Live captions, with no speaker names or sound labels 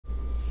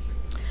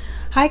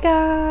Hi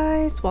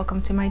guys,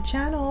 welcome to my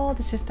channel.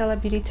 This is Stella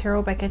Beauty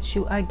Tarot back at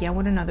you again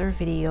with another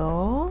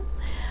video.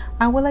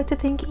 I would like to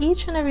thank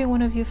each and every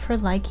one of you for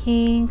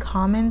liking,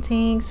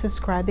 commenting,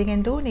 subscribing,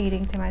 and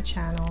donating to my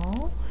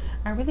channel.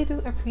 I really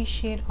do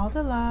appreciate all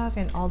the love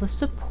and all the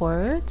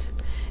support.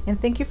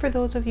 And thank you for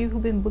those of you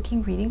who've been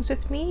booking readings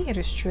with me. It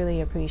is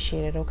truly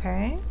appreciated,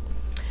 okay?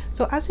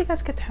 So as you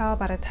guys could tell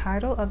by the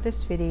title of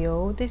this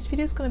video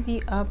is going to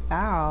be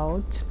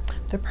about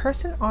the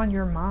person on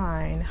your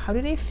mind. How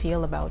do they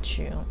feel about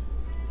you?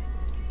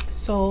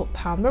 So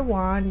pile number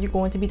one, you're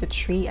going to be the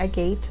tree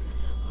agate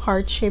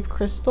heart-shaped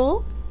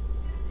crystal.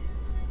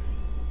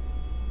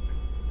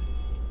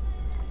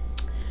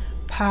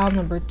 Pile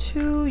number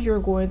two, you're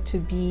going to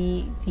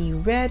be the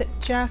red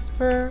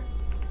jasper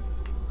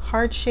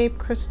heart-shaped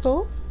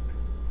crystal.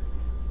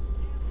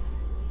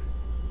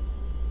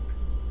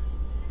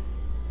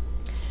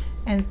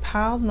 And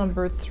pile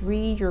number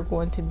three, you're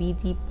going to be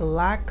the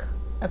black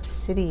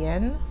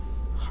obsidian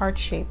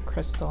heart-shaped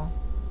crystal.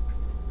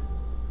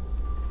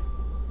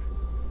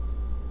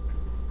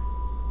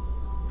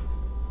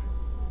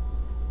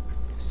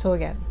 So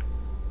again,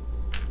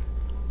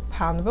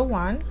 pile number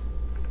one,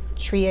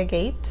 tree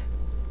agate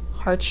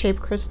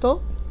heart-shaped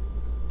crystal.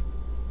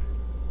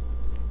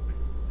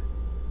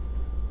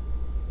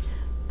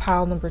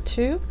 Pile number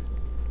two,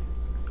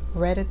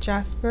 red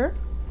jasper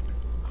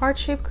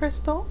heart-shaped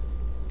crystal.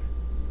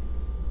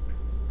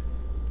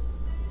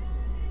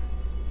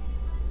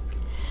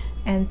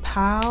 And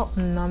pile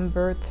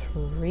number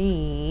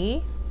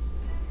three,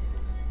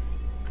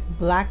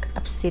 black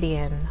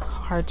obsidian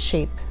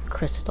heart-shaped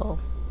crystal.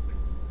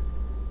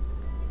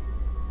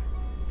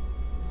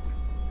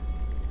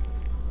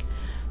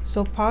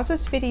 So pause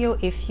this video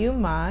if you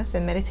must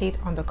and meditate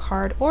on the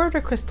card or the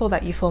crystal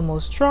that you feel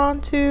most drawn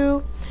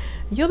to.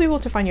 You'll be able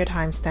to find your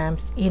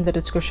timestamps in the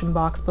description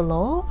box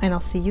below, and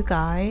I'll see you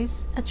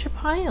guys at your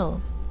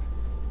pile.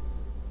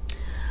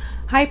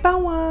 Hi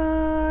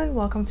Pawan!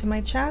 Welcome to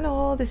my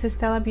channel. This is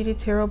Stella Beauty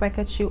Tarot back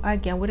at you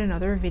again with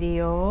another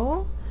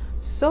video.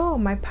 So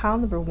my pile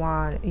number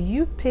one,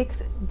 you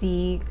picked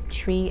the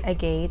tree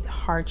agate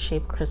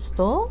heart-shaped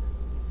crystal,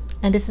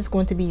 and this is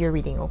going to be your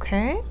reading,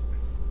 okay?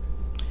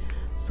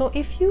 So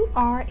if you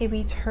are a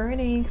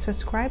returning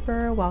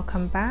subscriber,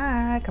 welcome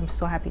back. I'm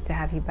so happy to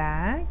have you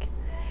back.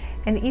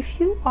 And if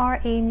you are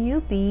a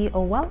newbie,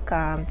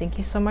 welcome. Thank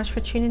you so much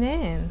for tuning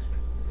in.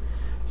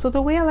 So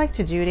the way I like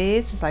to do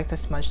this is like to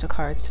smudge the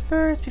cards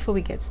first before we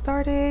get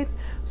started,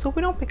 so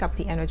we don't pick up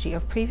the energy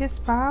of previous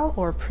pile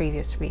or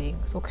previous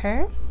readings,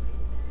 okay?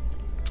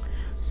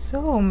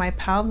 So my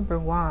pile number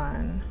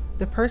one,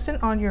 the person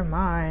on your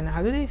mind,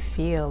 how do they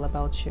feel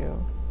about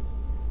you?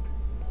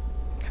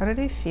 How do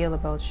they feel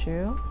about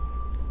you?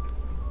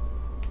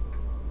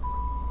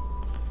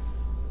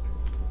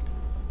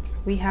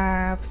 We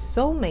have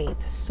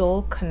soulmate,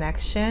 soul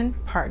connection,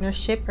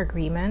 partnership,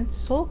 agreement,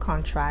 soul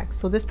contract.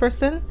 So this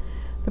person,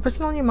 the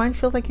person on your mind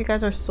feels like you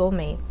guys are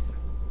soulmates,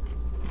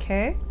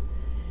 okay?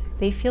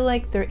 They feel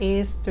like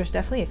there's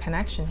definitely a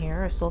connection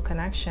here, a soul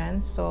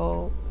connection.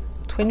 So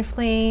twin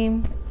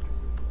flame,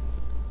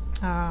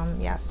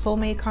 yeah,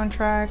 soulmate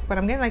contract, but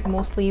I'm getting like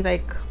mostly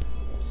like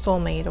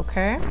soulmate,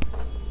 okay?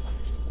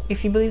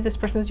 If you believe this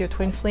person is your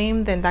twin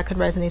flame, then that could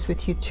resonate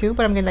with you too,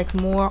 but I'm getting like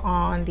more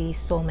on the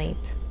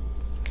soulmate.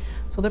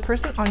 So the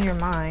person on your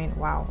mind,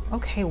 wow,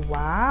 okay,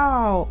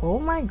 wow, oh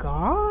my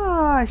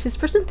gosh, this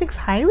person thinks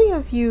highly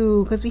of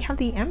you because we have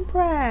the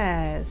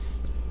Empress.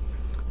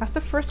 That's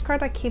the first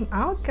card that came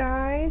out,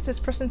 guys. This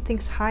person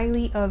thinks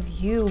highly of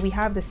you. We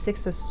have the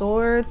Six of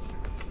Swords.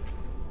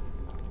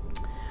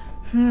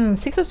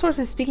 Six of Swords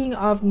is speaking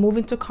of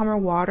moving to calmer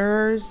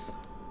waters,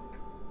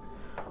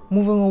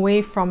 moving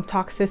away from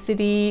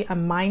toxicity, a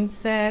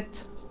mindset.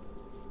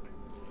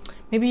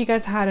 Maybe you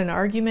guys had an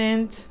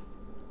argument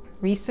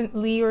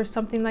recently or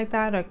something like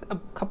that, a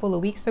couple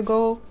of weeks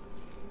ago,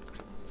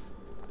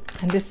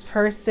 and this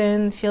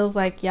person feels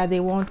like, yeah, they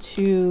want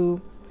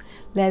to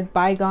let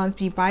bygones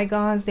be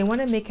bygones. They want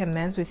to make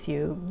amends with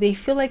you. They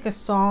feel like a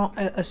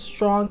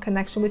strong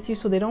connection with you,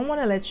 so they don't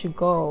want to let you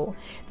go.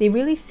 They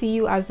really see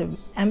you as the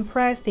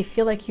Empress. They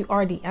feel like you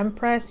are the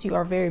Empress. You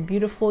are very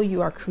beautiful,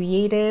 you are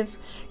creative,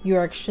 you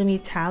are extremely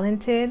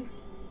talented.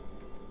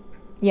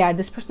 Yeah,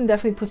 this person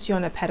definitely puts you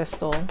on a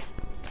pedestal.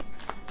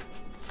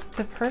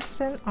 The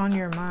person on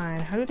your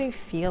mind, how do they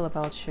feel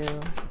about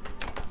you?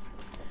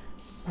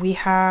 We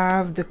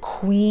have the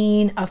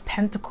Queen of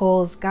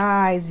Pentacles,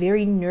 guys.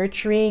 Very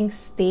nurturing,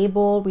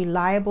 stable,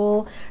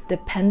 reliable,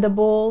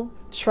 dependable,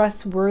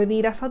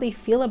 trustworthy. That's how they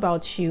feel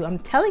about you. I'm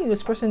telling you,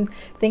 this person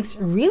thinks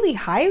really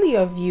highly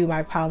of you,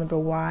 my pile number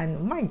one.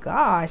 Oh my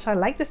gosh, I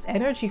like this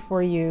energy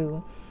for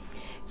you.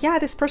 Yeah,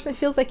 this person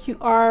feels like you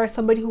are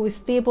somebody who is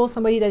stable,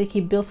 somebody that you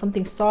can build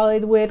something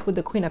solid with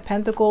the Queen of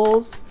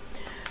Pentacles.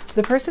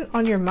 The person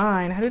on your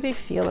mind, how do they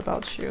feel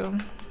about you?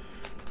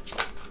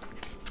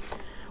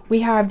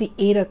 We have the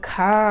Eight of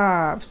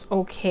Cups.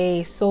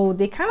 Okay, so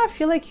they kind of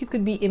feel like you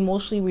could be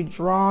emotionally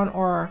withdrawn,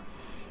 or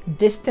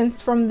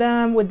distance from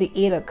them with the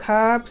Eight of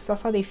Cups.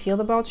 That's how they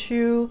feel about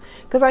you.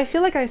 Because I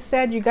feel like I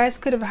said, you guys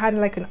could have had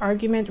like an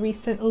argument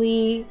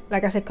recently,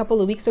 like I said, a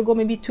couple of weeks ago,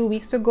 maybe 2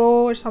 weeks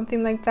ago or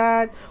something like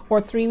that, or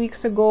 3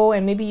 weeks ago,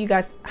 and maybe you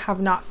guys have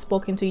not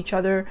spoken to each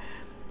other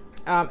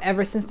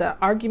ever since the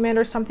argument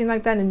or something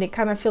like that, and they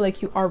kind of feel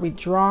like you are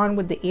withdrawn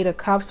with the Eight of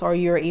Cups, or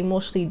you're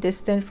emotionally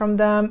distant from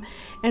them,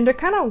 and they're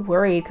kind of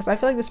worried because I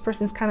feel like this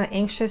person's kind of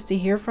anxious to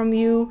hear from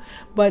you,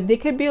 but they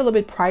could be a little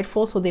bit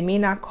prideful, so they may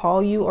not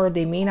call you or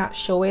they may not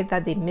show it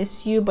that they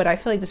miss you, but I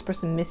feel like this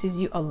person misses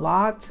you a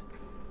lot.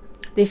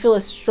 They feel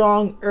a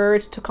strong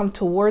urge to come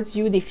towards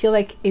you. They feel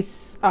like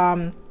it's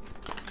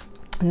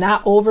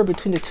not over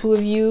between the two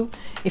of you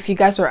if you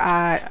guys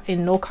are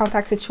in no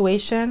contact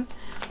situation.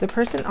 The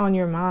person on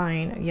your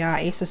mind, yeah,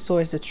 Ace of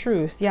Swords, the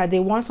truth. Yeah, they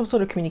want some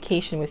sort of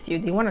communication with you.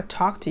 They want to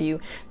talk to you.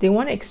 They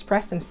want to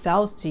express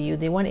themselves to you.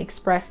 They want to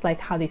express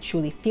like how they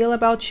truly feel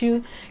about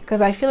you,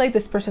 because I feel like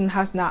this person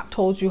has not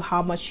told you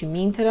how much you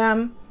mean to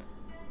them,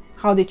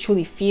 how they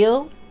truly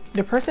feel.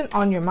 The person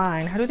on your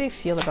mind, how do they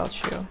feel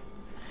about you?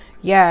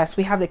 Yes,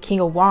 we have the King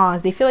of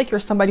Wands. They feel like you're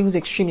somebody who's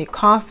extremely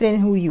confident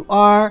in who you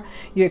are.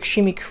 You're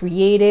extremely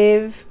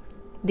creative.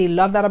 They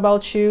love that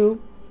about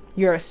you.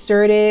 You're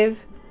assertive.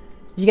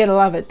 You get a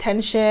lot of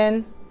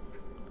attention.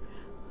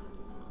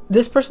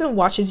 This person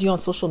watches you on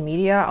social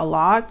media a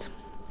lot.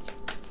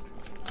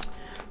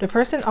 The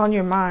person on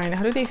your mind,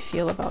 how do they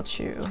feel about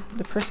you?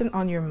 The person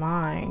on your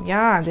mind,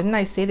 yeah, didn't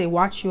I say they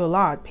watch you a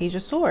lot? Page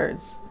of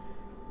Swords.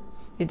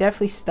 They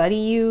definitely study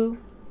you.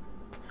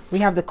 We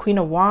have the Queen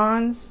of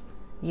Wands.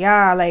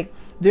 Yeah, like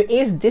there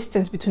is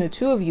distance between the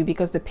two of you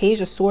because the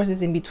Page of Swords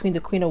is in between the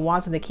Queen of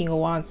Wands and the King of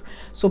Wands.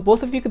 So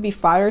both of you could be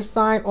fire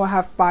sign or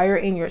have fire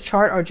in your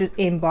chart, or just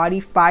embody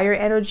fire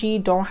energy.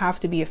 Don't have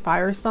to be a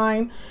fire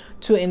sign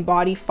to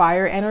embody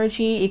fire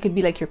energy. It could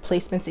be like your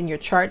placements in your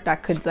chart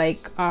that could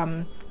like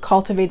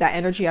cultivate that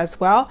energy as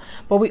well.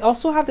 But we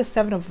also have the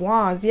Seven of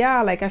Wands.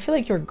 Yeah, like I feel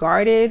like you're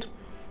guarded,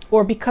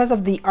 or because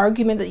of the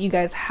argument that you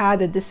guys had,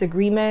 the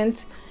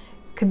disagreement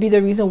could be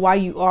the reason why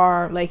you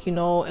are like, you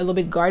know, a little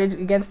bit guarded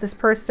against this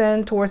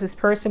person, towards this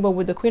person. But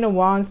with the Queen of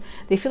Wands,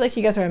 they feel like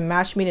you guys are a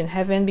match made in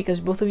heaven,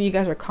 because both of you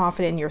guys are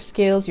confident in your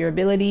skills, your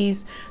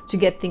abilities to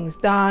get things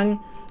done.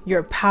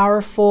 You're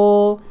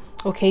powerful.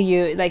 Okay,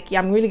 you like, yeah,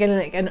 I'm really getting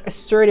like an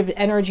assertive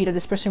energy that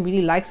this person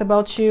really likes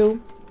about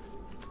you.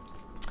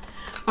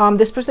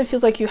 This person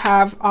feels like you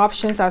have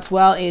options as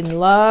well in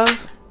love.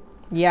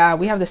 Yeah,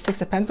 we have the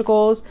Six of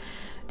Pentacles.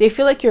 They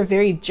feel like you're a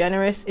very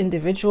generous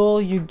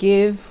individual. You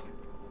give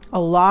a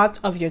lot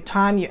of your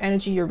time, your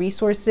energy, your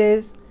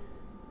resources.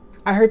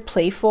 I heard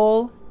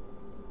playful.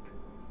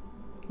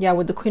 Yeah,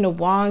 with the Queen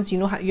of Wands, you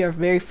know how you're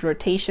very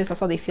flirtatious.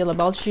 That's how they feel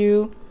about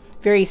you.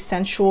 Very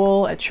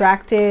sensual,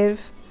 attractive.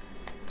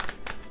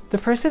 The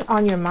person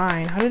on your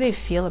mind, how do they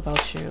feel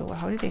about you?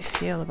 How do they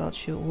feel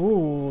about you?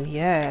 Ooh,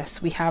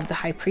 yes. We have the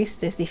High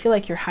Priestess. They feel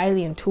like you're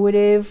highly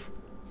intuitive.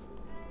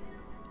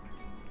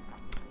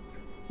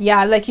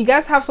 Yeah, like you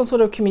guys have some sort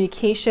of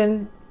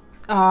communication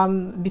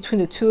between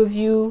the two of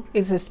you.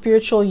 It's a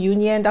spiritual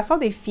union. That's how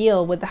they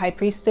feel with the High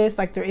Priestess.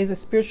 Like there is a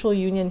spiritual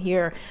union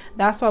here.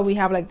 That's why we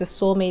have like the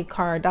soulmate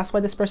card. That's why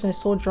this person is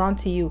so drawn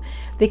to you.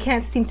 They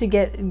can't seem to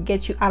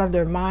get you out of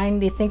their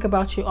mind. They think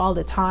about you all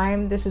the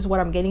time. This is what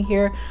I'm getting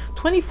here.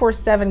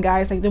 24/7,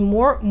 guys. Like the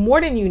more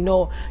than you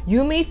know.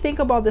 You may think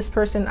about this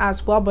person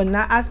as well, but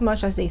not as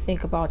much as they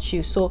think about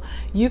you. So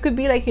you could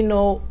be like, you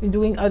know,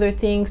 doing other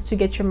things to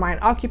get your mind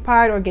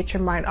occupied or get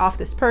your mind off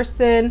this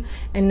person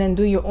and then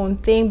do your own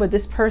thing. But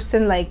this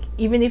person, like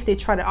even if they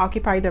try to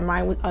occupy their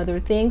mind with other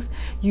things,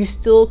 you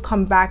still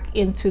come back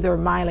into their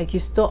mind. Like you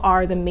still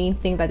are the main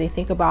thing that they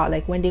think about.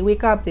 Like when they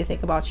wake up, they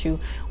think about you.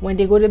 When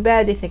they go to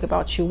bed, they think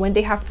about you. When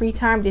they have free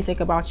time, they think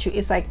about you.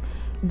 It's like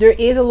there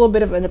is a little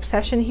bit of an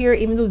obsession here,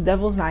 even though the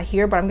devil's not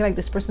here, but I'm like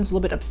this person's a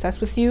little bit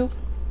obsessed with you.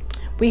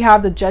 We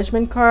have the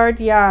Judgment card.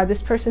 Yeah,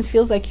 this person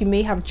feels like you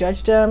may have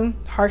judged them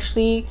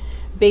harshly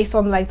based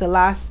on like the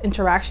last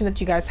interaction that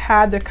you guys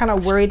had. They're kind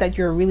of worried that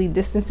you're really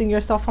distancing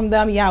yourself from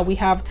them. Yeah, we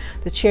have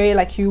the Chariot,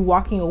 like you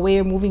walking away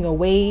or moving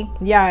away.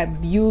 Yeah,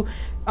 you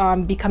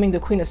becoming the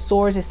Queen of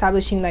Swords,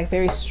 establishing like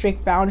very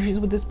strict boundaries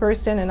with this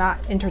person and not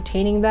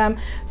entertaining them.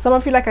 Some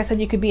of you, like I said,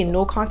 you could be in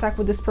no contact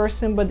with this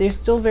person, but they're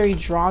still very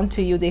drawn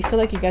to you. They feel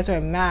like you guys are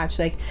a match.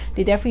 Like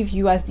they definitely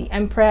view you as the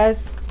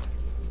Empress.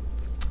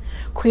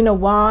 Queen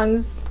of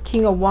Wands,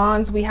 King of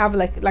Wands, we have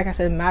like I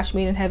said, match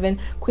made in heaven.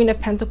 Queen of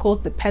Pentacles,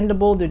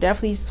 dependable. They're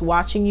definitely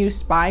watching you,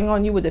 spying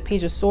on you with the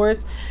Page of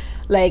Swords.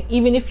 Like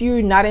even if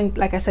you're not in,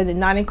 like I said, they're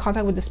not in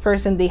contact with this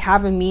person, they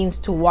have a means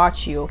to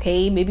watch you.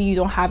 Okay, maybe you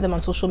don't have them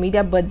on social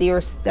media, but they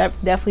are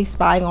definitely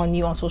spying on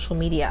you on social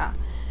media.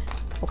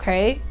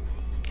 Okay,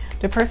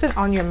 the person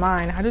on your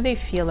mind, how do they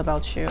feel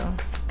about you?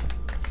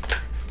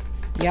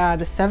 Yeah,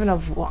 the Seven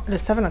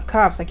of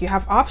Cups, like you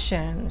have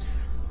options.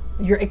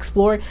 You're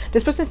exploring.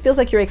 This person feels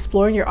like you're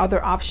exploring your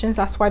other options.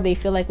 That's why they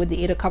feel like with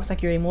the Eight of Cups,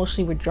 like you're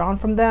emotionally withdrawn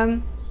from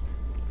them.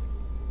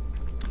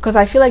 Because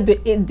I feel like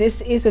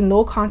this is a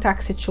no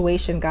contact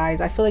situation,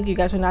 guys. I feel like you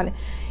guys are not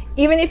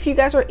Even if you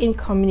guys are in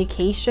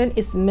communication,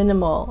 it's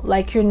minimal.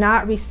 Like you're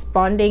not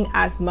responding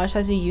as much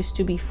as you used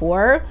to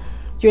before.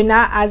 You're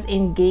not as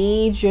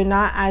engaged. You're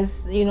not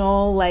as, you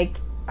know, like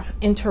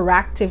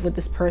interactive with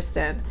this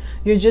person.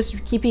 You're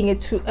just keeping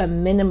it to a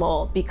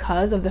minimal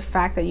because of the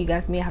fact that you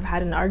guys may have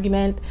had an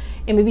argument,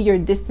 and maybe you're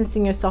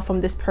distancing yourself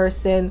from this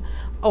person,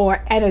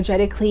 or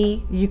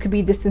energetically you could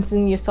be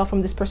distancing yourself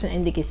from this person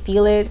and they could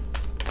feel it.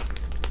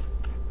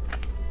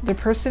 The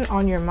person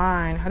on your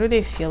mind, how do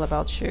they feel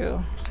about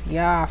you?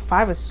 Yeah,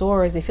 5 of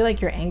Swords. They feel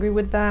like you're angry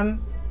with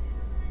them.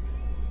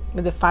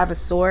 With the 5 of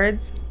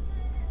Swords,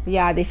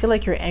 yeah, they feel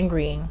like you're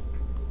angry.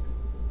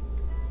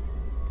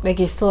 Like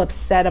you're still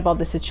upset about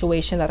the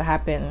situation that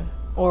happened,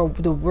 or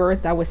the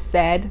words that was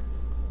said,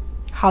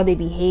 how they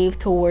behave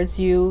towards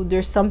you.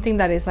 There's something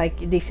that is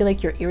like, they feel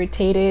like you're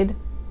irritated.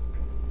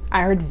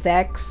 I heard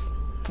vex.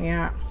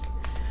 Yeah.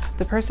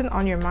 The person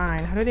on your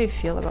mind, how do they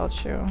feel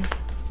about you?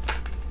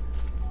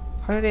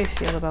 How do they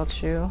feel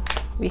about you?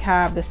 We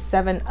have the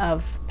 7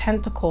 of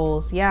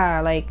Pentacles. Yeah,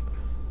 like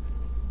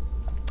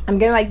I'm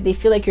getting like they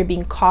feel like you're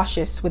being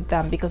cautious with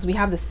them, because we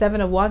have the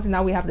 7 of Wands and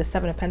now we have the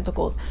 7 of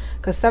Pentacles.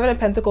 Because 7 of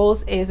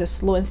Pentacles is a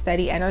slow and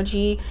steady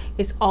energy.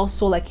 It's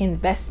also like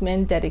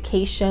investment,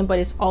 dedication, but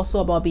it's also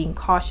about being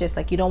cautious.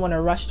 Like you don't want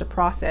to rush the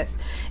process.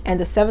 And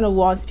the 7 of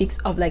Wands speaks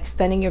of like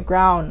standing your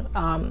ground,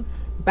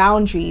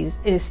 boundaries,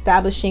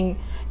 establishing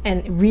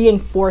and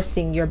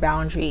reinforcing your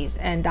boundaries.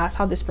 And that's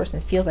how this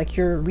person feels, like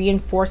you're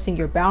reinforcing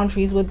your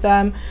boundaries with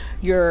them.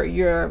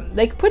 You're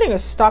like putting a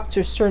stop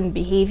to a certain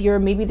behavior.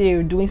 Maybe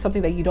they're doing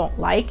something that you don't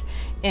like,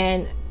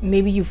 and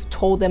maybe you've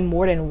told them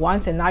more than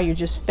once, and now you're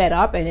just fed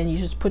up, and then you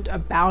just put a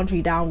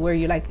boundary down where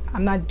you're like,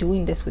 I'm not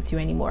doing this with you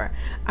anymore.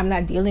 I'm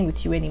not dealing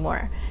with you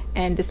anymore.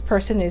 And this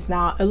person is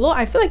now a little,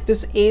 I feel like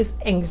this is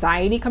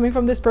anxiety coming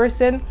from this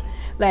person.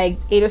 Like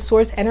 8 of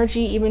Swords energy,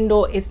 even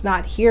though it's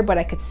not here, but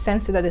I could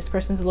sense it that this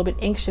person's a little bit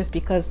anxious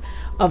because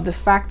of the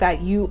fact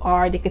that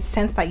they could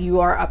sense that you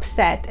are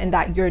upset and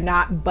that you're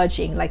not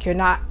budging. Like you're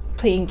not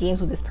playing games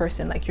with this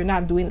person. Like you're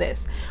not doing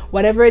this.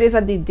 Whatever it is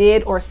that they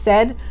did or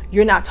said,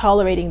 you're not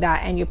tolerating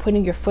that, and you're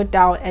putting your foot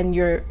down, and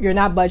you're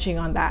not budging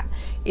on that.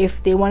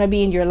 If they want to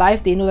be in your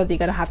life, they know that they're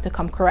gonna have to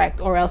come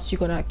correct, or else you're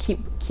gonna keep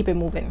it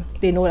moving.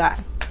 They know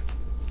that.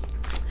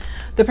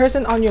 The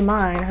person on your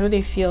mind, how do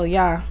they feel?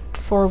 Yeah,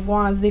 4 of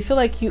Wands. They feel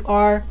like you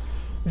are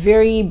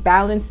very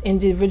balanced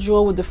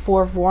individual with the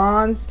 4 of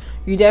Wands.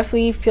 You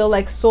definitely feel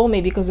like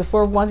soulmate, because the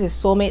 4 of Wands is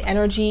soulmate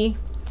energy.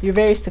 You're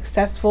very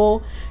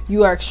successful.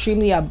 You are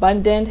extremely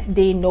abundant.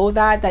 They know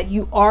that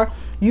you are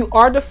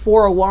the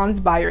 4 of Wands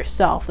by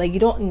yourself. Like you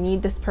don't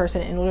need this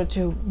person in order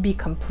to be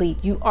complete.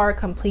 You are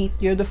complete.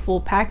 You're the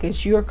full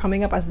package. You are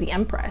coming up as the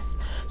Empress.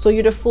 So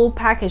you're the full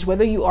package.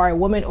 Whether you are a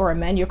woman or a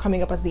man, you're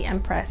coming up as the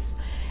Empress.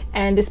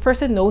 And this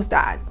person knows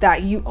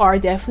that you are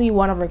definitely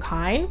one of a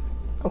kind.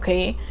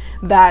 Okay,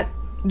 that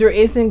there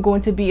isn't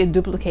going to be a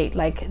duplicate.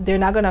 Like they're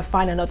not gonna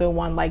find another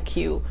one like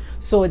you,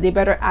 so they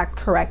better act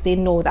correct. They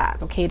know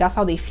that. Okay, that's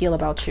how they feel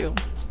about you.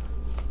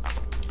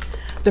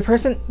 The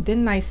person,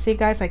 didn't I say,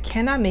 guys, I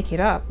cannot make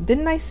it up?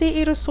 Didn't I say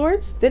 8 of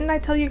Swords? Didn't I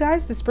tell you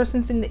guys this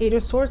person's in the 8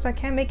 of Swords? I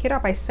can't make it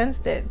up. I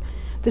sensed it.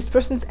 This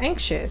person's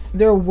anxious.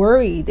 They're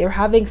worried. They're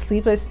having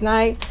sleepless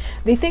night.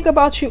 They think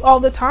about you all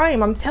the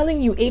time. I'm telling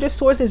you, 8 of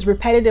Swords is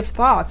repetitive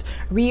thoughts,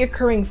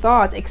 reoccurring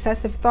thoughts,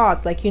 excessive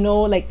thoughts. Like, you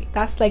know, like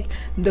that's like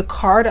the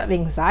card of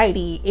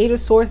anxiety. 8 of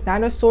Swords,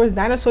 9 of Swords.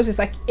 9 of Swords is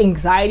like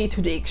anxiety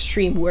to the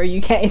extreme where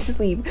you can't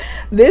sleep.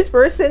 This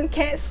person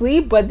can't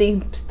sleep, but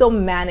they still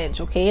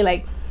manage. Okay,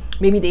 like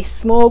maybe they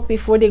smoke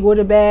before they go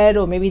to bed,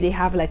 or maybe they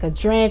have like a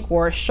drink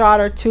or a shot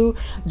or two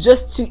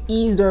just to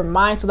ease their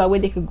mind, so that way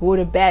they could go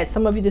to bed.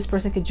 Some of you, this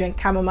person could drink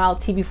chamomile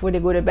tea before they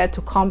go to bed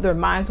to calm their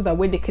mind, so that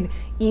way they could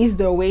ease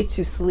their way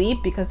to sleep,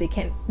 because they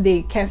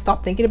can't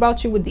stop thinking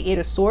about you with the 8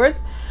 of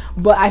Swords.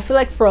 But I feel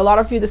like for a lot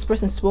of you, this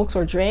person smokes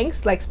or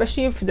drinks, like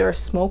especially if they're a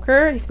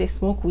smoker, if they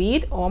smoke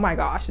weed. Oh my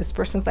gosh, this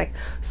person's like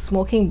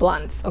smoking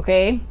blunts,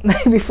 okay,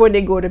 before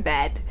they go to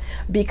bed,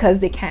 because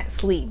they can't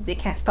sleep. They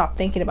can't stop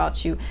thinking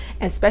about you.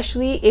 And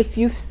especially if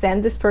you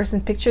send this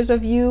person pictures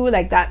of you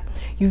like that,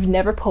 you've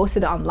never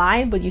posted it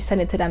online, but you send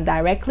it to them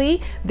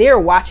directly, they're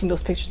watching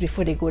those pictures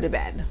before they go to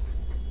bed.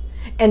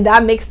 And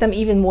that makes them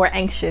even more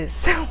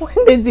anxious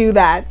when they do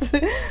that.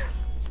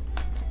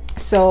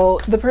 So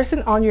the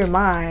person on your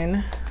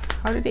mind,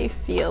 how do they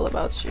feel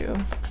about you?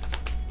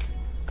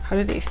 How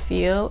do they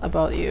feel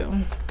about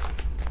you?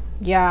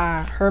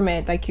 Yeah,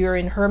 Hermit, like you're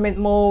in hermit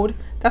mode.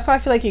 That's why I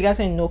feel like you guys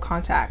are in no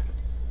contact.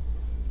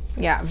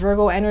 Yeah,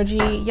 Virgo energy.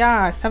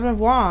 Yeah, 7 of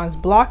Wands,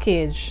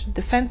 blockage,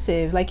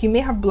 defensive. Like you may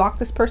have blocked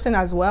this person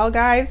as well,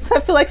 guys.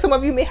 I feel like some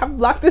of you may have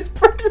blocked this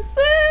person.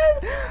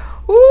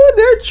 Ooh,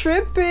 they're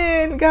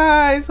tripping,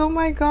 guys. Oh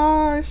my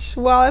gosh.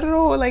 Well, I don't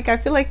know. Like I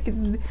feel like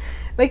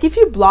if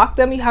you block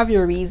them, you have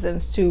your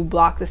reasons to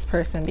block this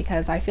person,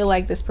 because I feel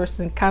like this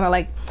person kind of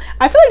like,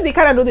 I feel like they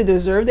kind of know they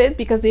deserved it,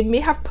 because they may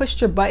have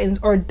pushed your buttons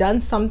or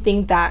done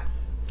something that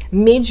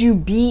made you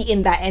be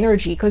in that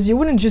energy, because you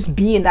wouldn't just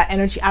be in that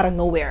energy out of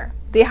nowhere.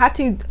 They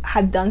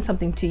had done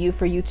something to you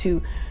for you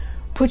to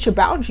put your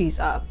boundaries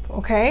up,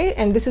 okay?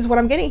 And this is what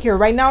I'm getting here.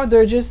 Right now,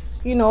 they're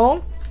just, you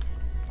know,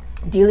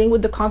 dealing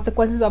with the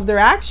consequences of their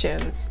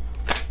actions.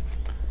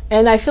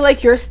 And I feel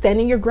like you're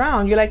standing your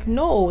ground. You're like,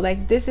 no,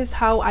 like, this is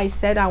how I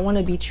said I want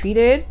to be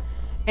treated,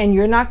 and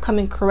you're not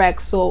coming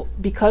correct. So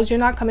because you're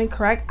not coming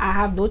correct, I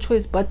have no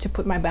choice but to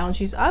put my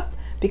boundaries up,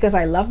 because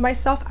I love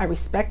myself, I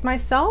respect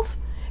myself,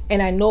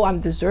 and I know I'm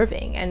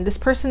deserving. And this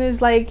person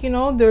is like, you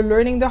know, they're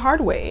learning the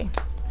hard way.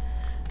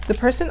 The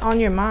person on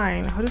your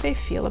mind, how do they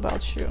feel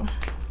about you?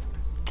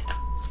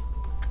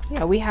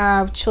 Yeah, we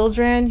have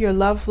children. Your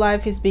love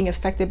life is being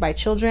affected by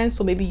children.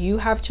 So maybe you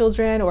have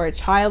children, or a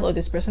child, or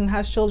this person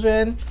has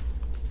children.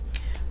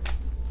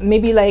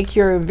 Maybe like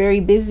you're very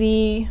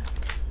busy.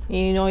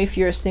 You know, if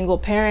you're a single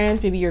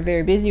parent, maybe you're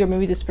very busy, or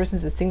maybe this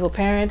person's a single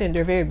parent and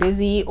they're very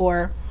busy,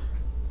 or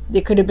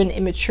they could have been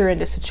immature in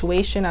the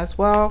situation as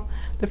well.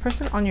 The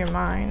person on your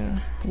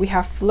mind, we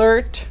have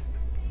flirt.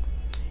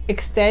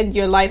 Extend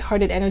your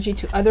lighthearted energy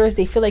to others.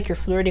 They feel like you're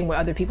flirting with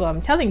other people.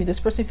 I'm telling you, this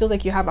person feels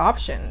like you have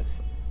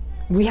options.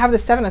 We have the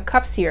 7 of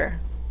Cups here.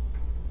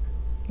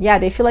 Yeah,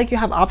 they feel like you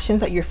have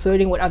options, that you're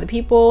flirting with other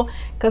people.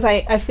 Because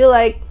I feel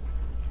like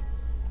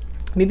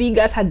maybe you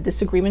guys had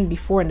disagreement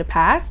before in the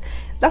past.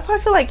 That's why I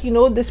feel like, you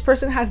know, this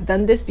person has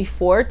done this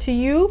before to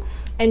you,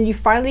 and you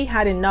finally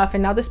had enough.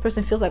 And now this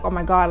person feels like, oh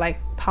my God, like,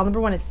 pile number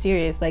 1 is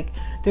serious. Like,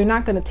 they're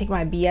not going to take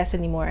my BS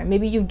anymore.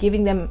 Maybe you're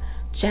giving them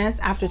chance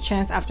after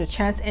chance after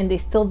chance, and they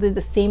still did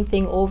the same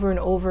thing over and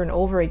over and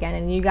over again.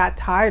 And you got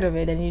tired of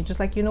it, and you're just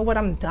like, you know what,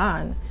 I'm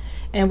done.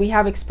 And we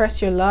have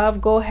express your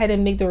love. Go ahead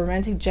and make the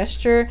romantic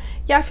gesture.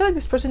 Yeah, I feel like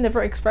this person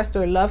never expressed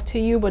their love to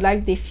you, but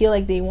like they feel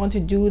like they want to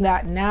do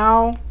that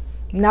now.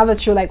 Now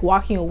that you're like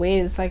walking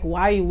away, it's like,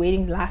 why are you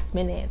waiting last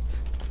minute?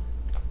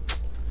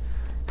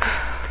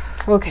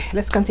 Okay,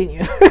 let's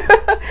continue.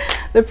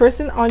 The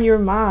person on your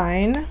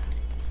mind,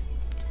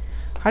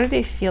 how do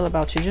they feel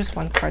about you? Just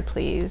one card,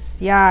 please.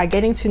 Yeah,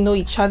 getting to know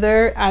each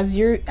other. As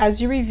you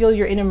reveal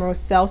your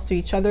innermost selves to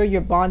each other,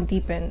 your bond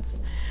deepens.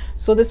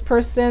 So this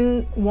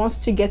person wants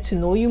to get to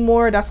know you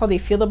more. That's how they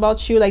feel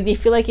about you. Like, they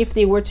feel like if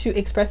they were to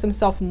express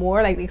themselves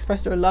more, like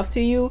express their love to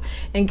you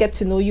and get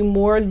to know you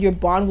more, your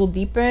bond will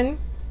deepen.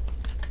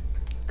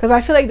 Because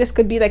I feel like this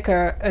could be like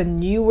a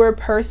newer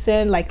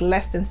person, like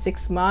less than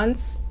 6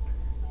 months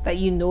that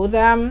you know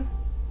them.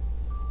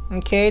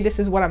 Okay, this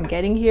is what I'm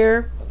getting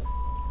here.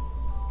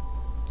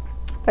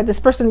 Like this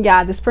person,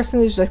 yeah, this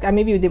person is like,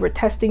 maybe they were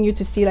testing you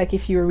to see like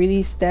if you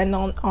really stand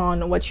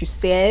on what you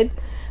said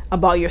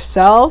about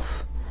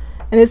yourself.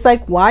 And it's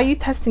like, why are you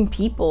testing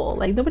people?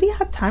 Like, nobody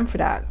had time for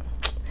that.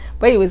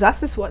 But anyways,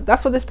 that's what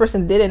this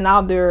person did, and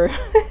now they're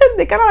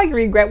they kind of like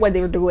regret what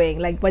they were doing,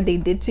 like what they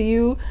did to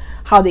you,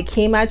 how they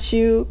came at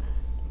you.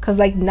 Because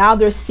like now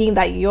they're seeing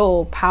that,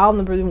 yo, pile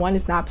number 1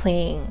 is not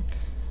playing.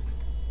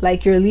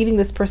 Like, you're leaving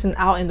this person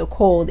out in the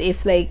cold.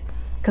 If like,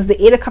 because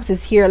the 8 of Cups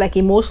is here, like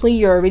emotionally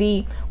you're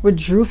already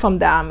withdrew from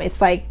them. It's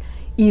like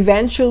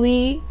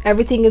eventually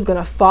everything is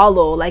gonna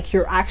follow. Like,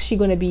 you're actually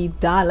gonna be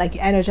done. Like,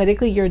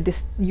 energetically you're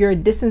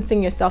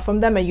distancing yourself from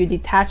them, and you're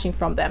detaching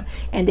from them,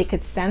 and they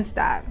could sense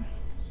that.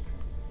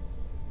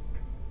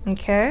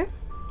 Okay,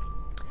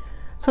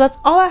 so that's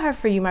all I have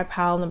for you, my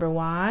pile number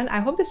 1. I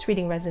hope this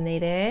reading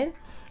resonated.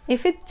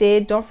 If it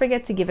did, don't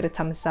forget to give it a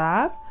thumbs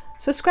up.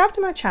 Subscribe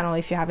to my channel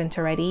if you haven't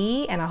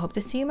already, and I hope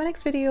to see you in my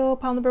next video,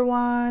 pile number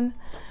 1.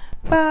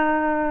 Bye.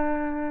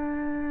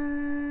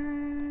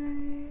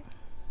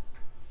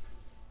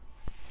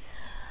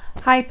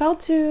 Hi pile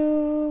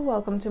 2,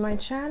 welcome to my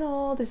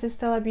channel. This is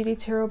Stella Beauty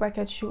Tarot, back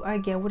at you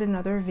again with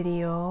another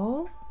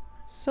video.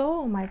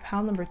 So my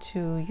pile number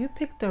 2, you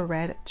picked the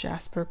red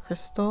jasper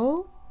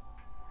crystal,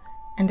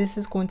 and this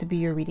is going to be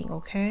your reading,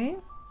 okay?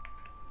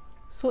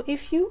 So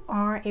if you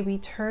are a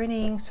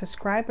returning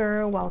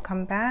subscriber,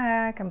 welcome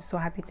back. I'm so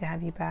happy to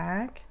have you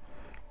back.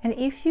 And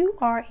if you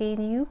are a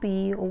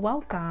newbie,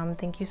 welcome.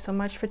 Thank you so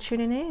much for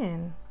tuning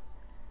in.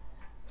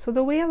 So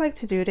the way I like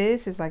to do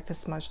this is like to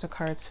smudge the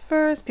cards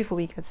first before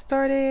we get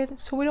started,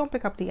 so we don't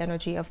pick up the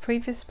energy of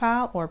previous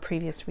pile or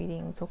previous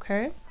readings,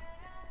 okay?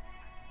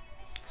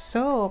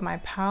 So my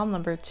pile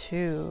number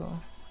 2,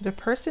 the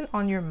person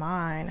on your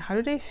mind, how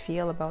do they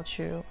feel about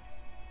you?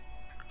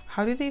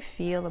 How do they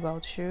feel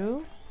about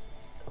you?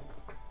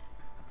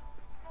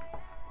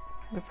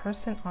 The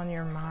person on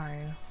your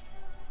mind,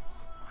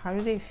 how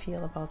do they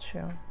feel about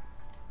you?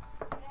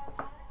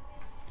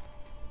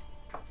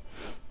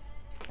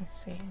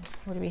 Let's see,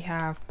 what do we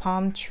have?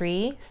 Palm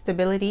tree,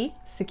 stability,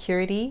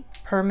 security,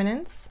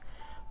 permanence,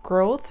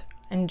 growth,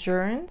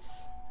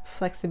 endurance,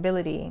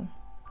 flexibility.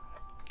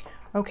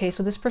 Okay,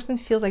 so this person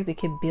feels like they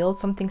could build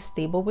something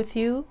stable with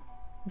you,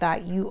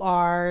 that you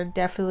are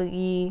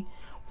definitely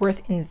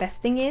worth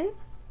investing in.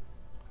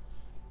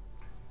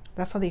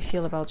 That's how they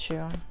feel about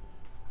you.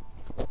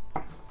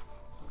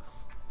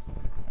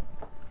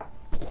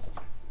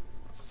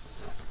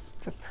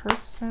 The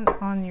person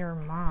on your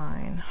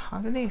mind, how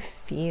do they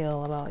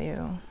feel about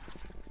you?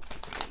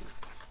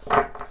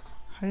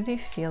 How do they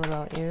feel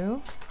about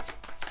you?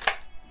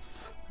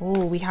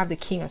 Oh, we have the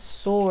King of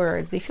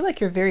Swords. They feel like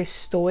you're very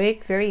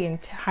stoic, very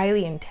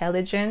highly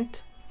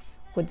intelligent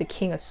with the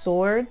King of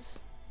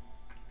Swords.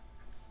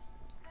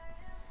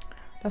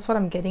 That's what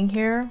I'm getting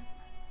here.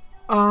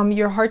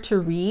 You're hard to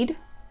read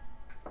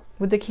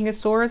with the King of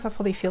Swords. That's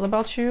how they feel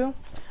about you.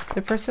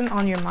 The person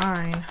on your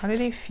mind, how do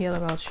they feel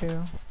about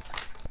you?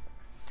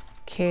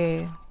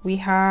 Okay, we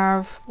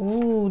have,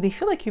 ooh, they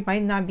feel like you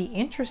might not be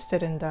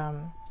interested in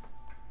them.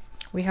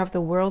 We have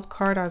the World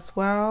card as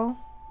well.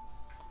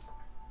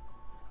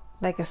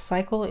 Like a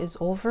cycle is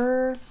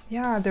over.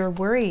 Yeah, they're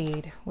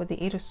worried with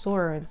the Eight of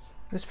Swords.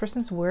 This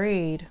person's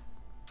worried.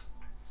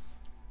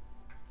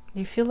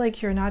 You feel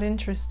like you're not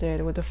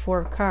interested with the Four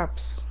of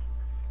Cups.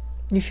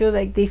 You feel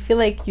like they feel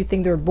like you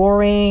think they're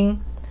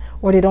boring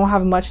or they don't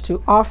have much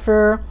to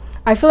offer.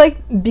 I feel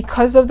like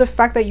because of the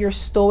fact that you're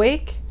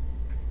stoic,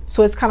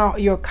 so it's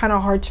you're kind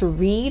of hard to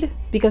read,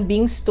 because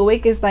being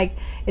stoic is like,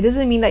 it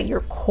doesn't mean that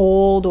you're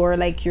cold or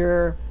like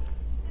you're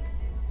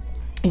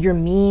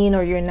mean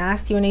or you're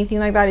nasty or anything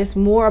like that. It's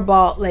more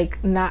about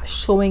like not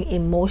showing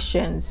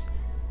emotions,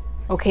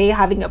 okay?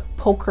 Having a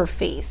poker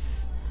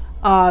face,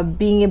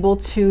 being able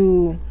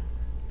to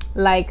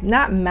like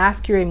not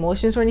mask your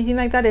emotions or anything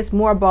like that. It's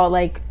more about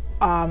like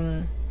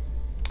oh,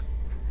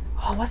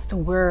 what's the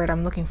word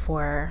I'm looking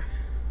for?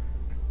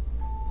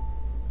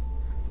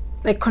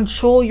 Like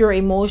control your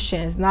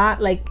emotions,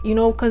 not like, you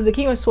know, because the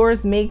King of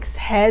Swords makes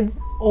head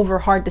over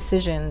heart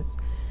decisions.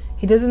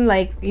 He doesn't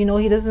like, you know,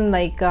 he doesn't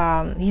like,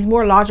 he's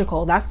more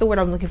logical. That's the word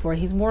I'm looking for.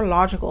 He's more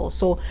logical.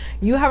 So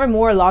you have a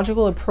more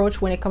logical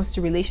approach when it comes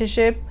to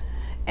relationship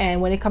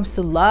and when it comes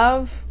to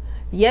love.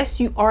 Yes,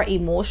 you are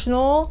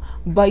emotional,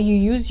 but you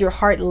use your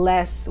heart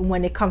less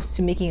when it comes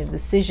to making a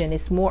decision.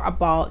 It's more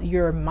about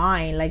your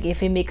mind, like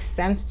if it makes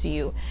sense to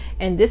you.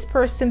 And this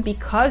person,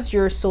 because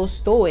you're so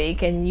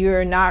stoic and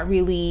you're not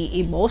really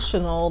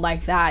emotional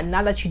like that,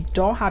 not that you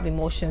don't have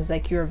emotions,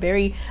 like you're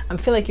very, I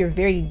feel like you're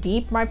very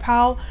deep, my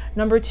pal,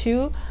 number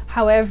two.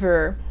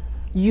 However,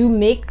 you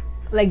make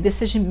like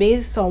decision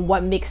based on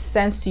what makes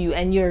sense to you,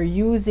 and you're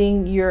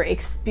using your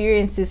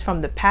experiences from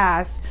the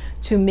past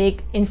to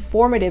make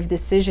informative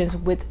decisions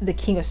with the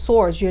King of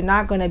Swords. You're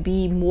not going to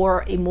be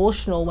more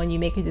emotional when you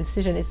make a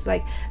decision. It's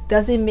like,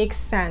 does it make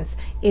sense?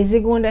 Is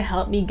it going to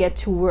help me get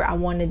to where I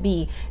want to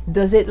be?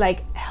 Does it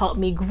like help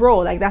me grow?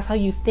 Like that's how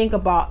you think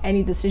about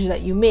any decision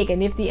that you make.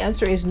 And if the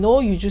answer is no,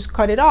 you just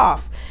cut it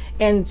off.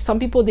 And some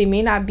people, they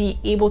may not be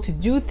able to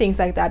do things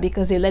like that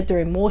because they let their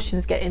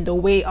emotions get in the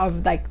way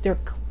of like their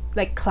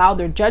cloud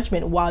their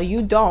judgment, while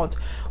you don't.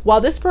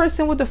 While this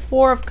person with the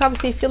Four of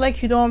Cups, they feel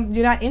like you're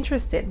not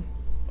interested.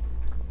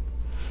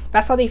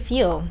 That's how they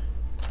feel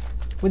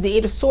with the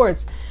Eight of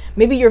Swords.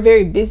 Maybe you're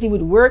very busy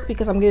with work,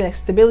 because I'm getting like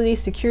stability,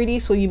 security,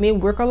 so you may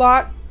work a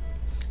lot,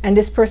 and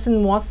this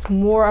person wants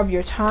more of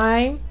your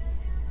time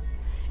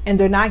and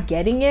they're not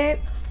getting it.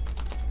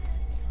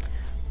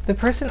 The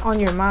person on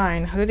your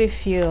mind, how do they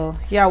feel?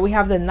 Yeah, we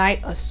have the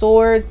Knight of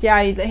Swords.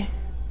 Yeah,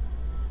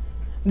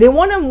 they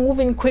want to move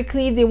in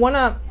quickly. They want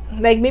to,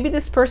 like, maybe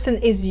this person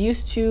is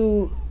used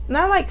to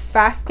not like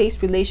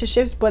fast-paced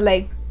relationships, but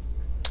like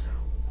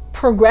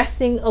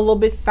progressing a little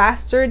bit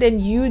faster than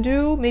you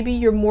do. Maybe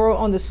you're more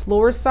on the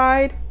slower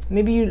side.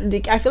 Maybe you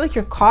like, I feel like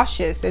you're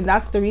cautious, and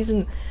that's the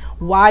reason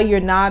why you're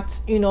not,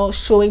 you know,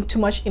 showing too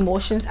much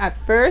emotions at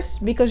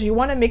first, because you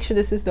want to make sure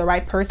this is the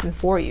right person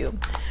for you.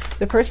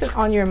 The person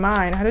on your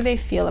mind, how do they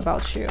feel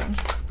about you?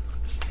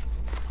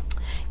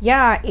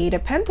 Yeah, Eight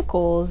of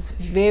Pentacles,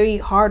 very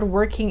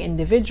hardworking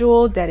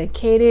individual,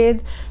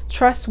 dedicated,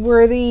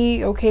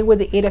 trustworthy, okay, with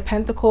the Eight of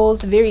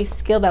Pentacles, very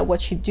skilled at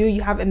what you do.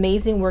 You have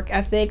amazing work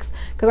ethics,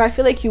 because I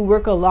feel like you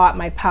work a lot,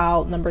 my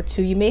pal, number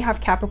two. You may have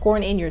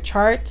Capricorn in your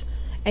chart,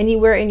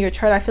 anywhere in your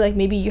chart. I feel like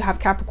maybe you have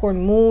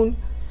Capricorn moon,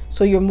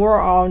 so you're more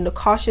on the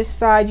cautious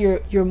side.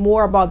 You're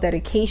more about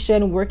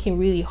dedication, working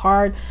really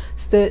hard,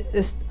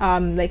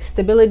 like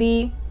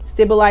stability,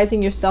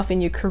 stabilizing yourself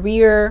in your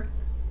career.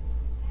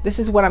 This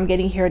is what I'm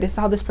getting here. This is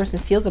how this person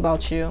feels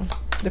about you.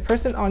 The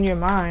person on your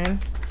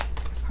mind,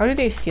 how do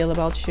they feel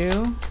about you?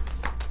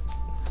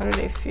 How do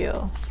they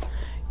feel?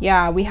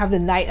 Yeah, we have the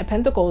Knight of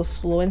Pentacles,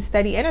 slow and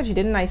steady energy.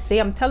 Didn't I say?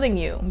 I'm telling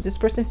you, this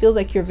person feels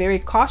like you're very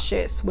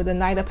cautious with the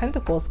Knight of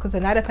Pentacles, because the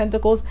Knight of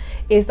Pentacles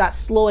is that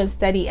slow and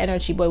steady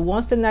energy. But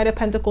once the Knight of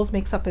Pentacles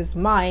makes up his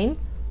mind,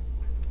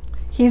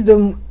 he's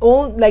the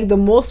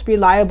most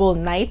reliable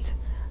knight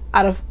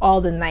out of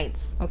all the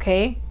knights,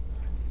 okay?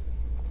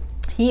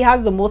 He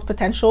has the most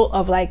potential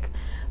of like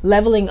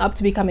leveling up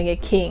to becoming a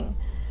king.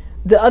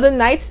 The other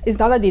knights, is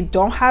not that they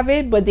don't have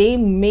it, but they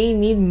may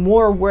need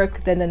more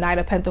work than the Knight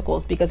of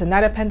Pentacles, because the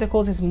Knight of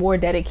Pentacles is more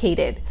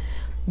dedicated,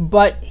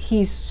 but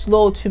he's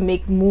slow to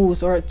make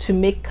moves or to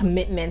make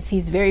commitments.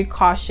 He's very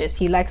cautious.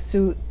 He likes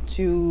to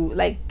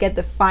like get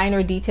the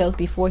finer details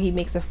before he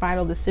makes a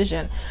final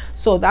decision.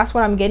 So that's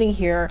what I'm getting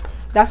here.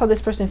 That's how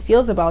this person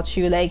feels about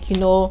you. Like, you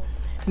know,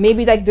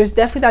 maybe like there's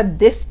definitely that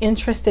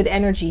disinterested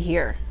energy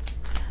here.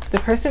 The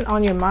person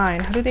on your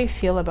mind, how do they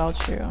feel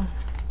about you?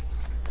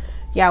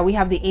 Yeah, we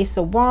have the Ace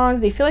of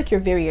Wands. They feel like you're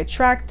very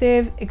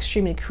attractive,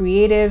 extremely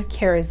creative,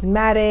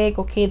 charismatic.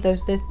 Okay,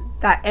 there's this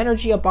that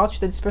energy about you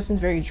that this person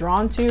is very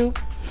drawn to.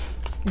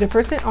 The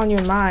person on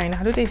your mind,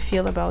 how do they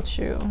feel about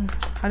you?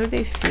 How do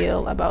they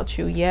feel about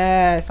you?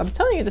 Yes, I'm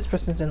telling you, this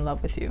person's in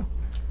love with you.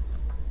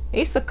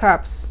 Ace of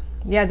Cups.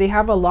 Yeah, they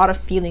have a lot of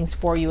feelings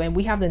for you. And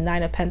we have the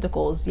Nine of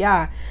Pentacles.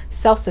 Yeah,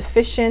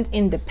 self-sufficient,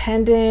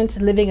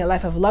 independent, living a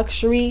life of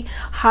luxury,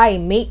 high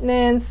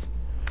maintenance.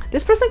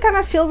 This person kind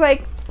of feels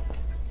like,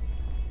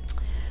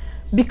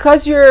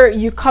 because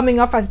you're coming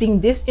off as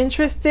being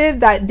disinterested,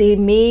 that you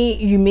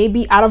may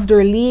be out of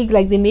their league.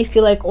 Like they may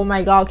feel like, oh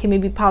my god, okay,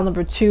 maybe pile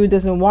number 2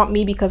 doesn't want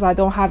me because I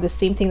don't have the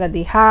same thing that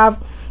they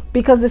have.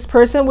 Because this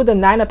person with the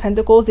Nine of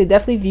Pentacles, they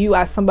definitely view you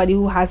as somebody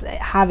who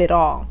have it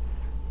all.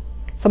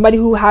 Somebody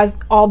who has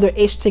all their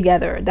ish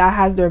together, that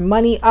has their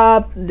money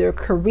up, their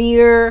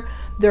career,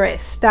 they're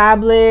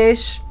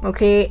established,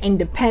 okay,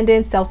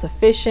 independent,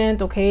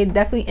 self-sufficient, okay,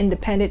 definitely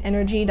independent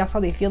energy. That's how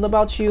they feel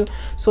about you.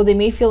 So they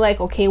may feel like,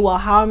 okay, well,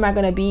 how am I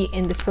going to be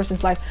in this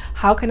person's life?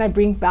 How can I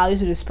bring value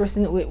to this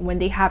person when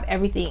they have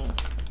everything?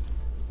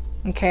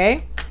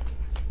 Okay.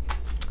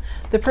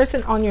 The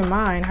person on your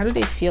mind, how do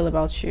they feel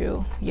about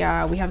you?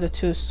 Yeah, we have the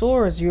Two of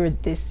Swords. You're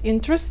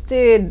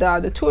disinterested.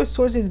 The Two of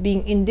Swords is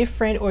being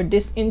indifferent or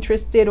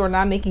disinterested or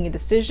not making a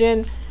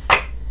decision.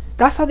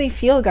 That's how they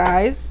feel,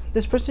 guys.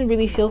 This person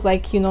really feels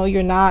like, you know,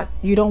 you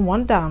don't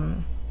want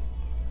them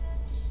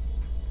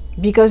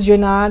because you're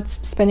not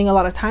spending a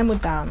lot of time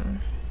with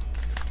them.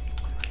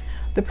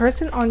 The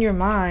person on your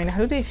mind, how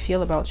do they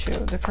feel about you?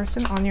 The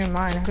person on your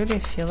mind, how do they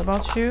feel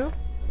about you?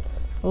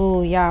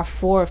 Oh yeah,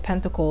 Four of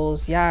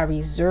Pentacles. Yeah,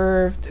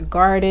 reserved,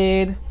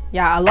 guarded.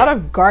 Yeah, a lot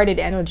of guarded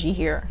energy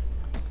here.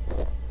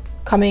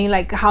 Coming,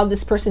 like how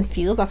this person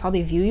feels, that's how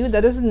they view you.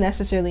 That doesn't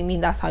necessarily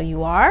mean that's how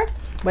you are,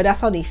 but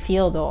that's how they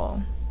feel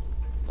though.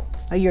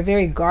 Like you're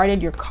very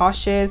guarded, you're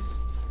cautious.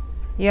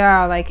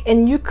 Yeah, like,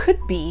 and you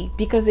could be,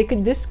 because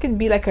this could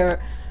be like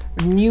a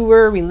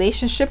newer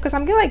relationship, because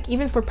I'm getting like,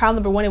 even for pile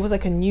number 1, it was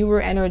like a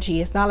newer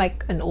energy. It's not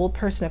like an old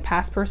person, a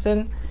past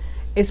person.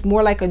 It's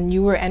more like a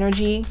newer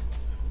energy.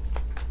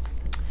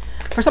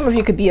 For some of you,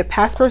 it could be a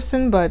past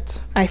person,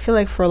 but I feel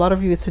like for a lot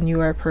of you, it's a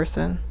newer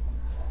person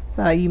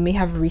that you may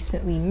have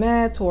recently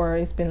met, or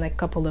it's been like a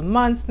couple of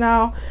months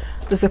now.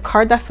 There's a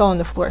card that fell on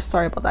the floor.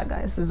 Sorry about that,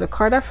 guys. There's a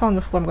card that fell on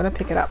the floor. I'm going to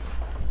pick it up.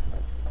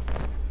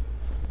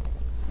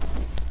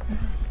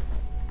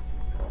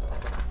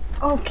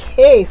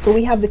 Okay, so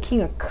we have the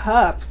King of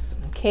Cups.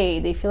 Okay,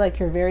 they feel like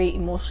you're very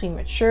emotionally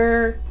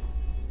mature.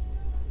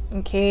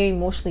 Okay,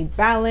 emotionally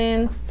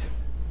balanced.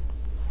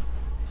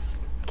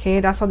 Okay,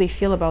 that's how they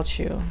feel about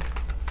you.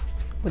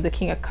 With the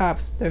King of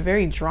Cups, they're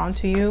very drawn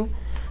to you.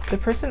 The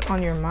person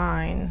on your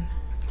mind,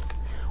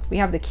 we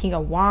have the King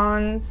of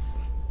Wands.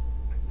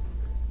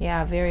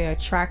 Yeah, very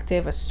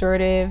attractive,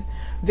 assertive,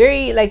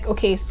 very like,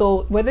 okay,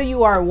 so whether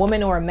you are a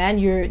woman or a man,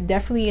 you're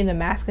definitely in the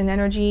masculine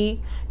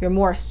energy. You're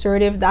more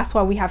assertive. That's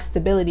why we have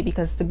stability,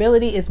 because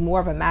stability is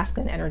more of a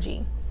masculine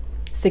energy.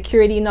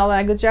 Security and all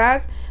that good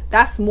jazz,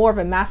 that's more of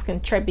a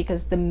masculine trait,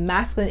 because the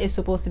masculine is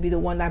supposed to be the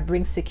one that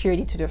brings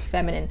security to the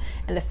feminine,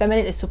 and the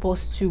feminine is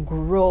supposed to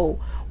grow.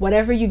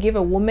 Whatever you give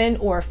a woman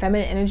or a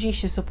feminine energy,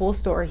 she's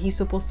supposed to, or he's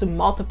supposed to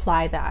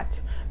multiply that,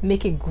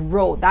 make it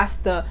grow. That's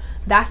the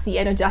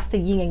energy, that's the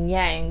yin and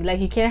yang. Like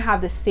you can't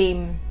have the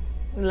same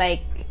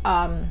like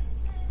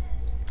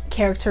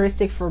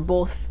characteristic for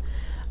both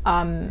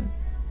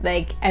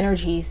like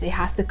energies. It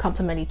has to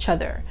complement each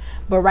other.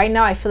 But right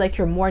now I feel like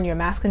you're more in your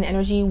masculine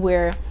energy,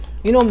 where,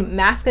 you know,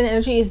 masculine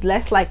energy is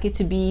less likely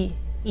to be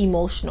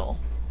emotional.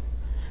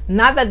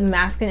 Not that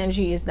masculine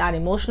energy is not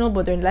emotional,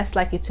 but they're less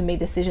likely to make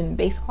decisions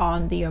based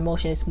on the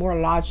emotion. It's more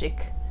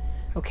logic.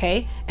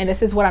 Okay, and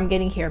this is what I'm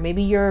getting here.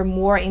 Maybe you're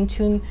more in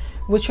tune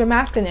with your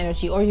masculine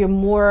energy, or you're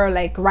more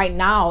like right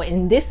now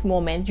in this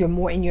moment you're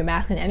more in your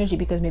masculine energy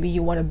because maybe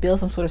you want to build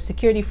some sort of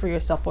security for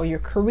yourself, or your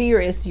career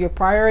is your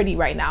priority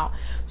right now.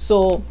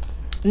 So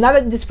not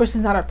that this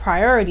person's not a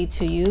priority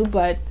to you,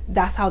 but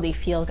that's how they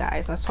feel,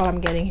 guys. That's what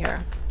I'm getting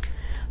here.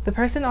 The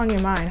person on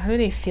your mind, how do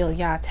they feel?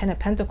 Yeah, Ten of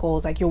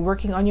Pentacles, like you're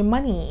working on your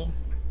money.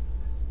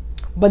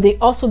 But they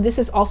also, this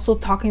is also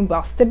talking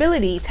about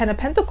stability. Ten of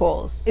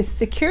Pentacles is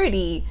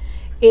security.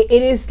 It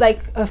is like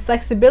a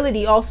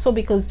flexibility also,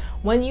 because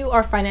when you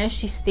are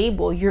financially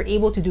stable, you're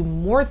able to do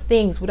more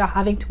things without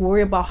having to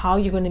worry about how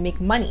you're going to make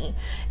money.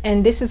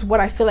 And this is what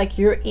I feel like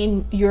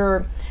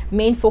your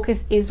main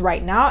focus is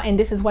right now. And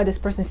this is why this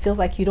person feels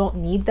like you don't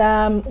need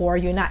them, or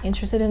you're not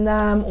interested in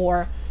them,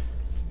 or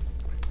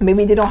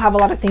maybe they don't have a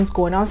lot of things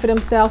going on for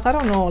themselves. I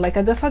don't know, like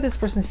that's how this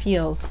person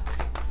feels.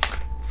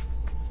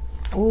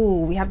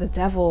 Ooh, we have the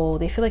Devil.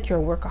 They feel like you're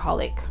a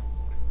workaholic.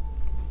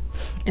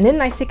 And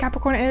didn't I say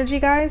Capricorn energy,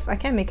 guys? I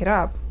can't make it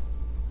up.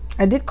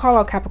 I did call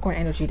out Capricorn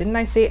energy. Didn't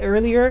I say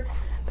earlier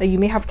that you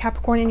may have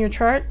Capricorn in your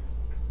chart?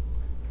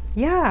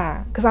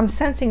 Yeah, because I'm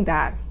sensing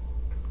that.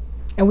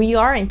 And we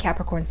are in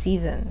Capricorn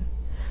season.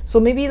 So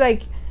maybe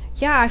like,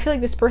 yeah, I feel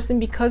like this person,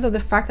 because of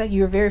the fact that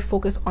you're very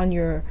focused on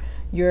your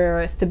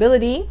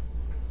stability,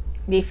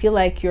 they feel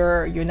like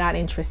you're not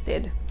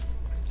interested.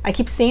 I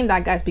keep saying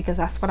that, guys, because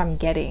that's what I'm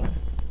getting.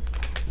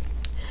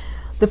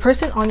 The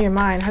person on your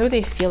mind, how do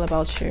they feel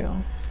about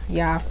you?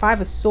 Yeah,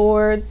 Five of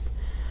Swords.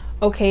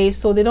 Okay,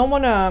 so they don't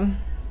want to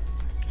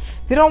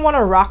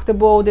rock the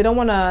boat. They don't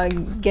want to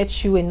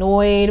get you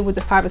annoyed with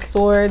the Five of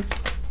Swords.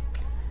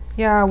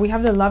 Yeah, we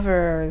have the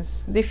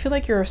Lovers. They feel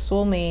like you're a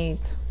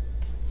soulmate.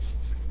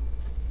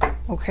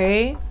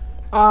 Okay.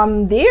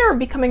 They are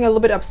becoming a little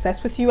bit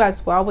obsessed with you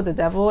as well with the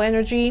Devil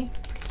energy.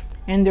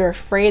 And they're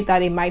afraid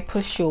that it might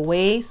push you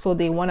away. So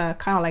they want to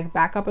kind of like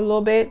back up a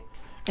little bit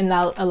and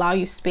now allow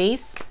you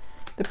space.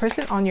 The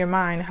person on your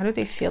mind, how do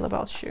they feel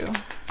about you?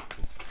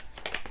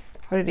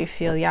 How do they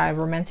feel? Yeah,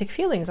 romantic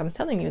feelings. I'm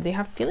telling you, they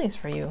have feelings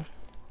for you.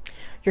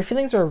 Your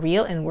feelings are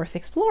real and worth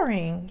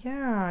exploring.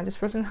 Yeah, this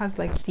person has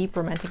like deep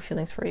romantic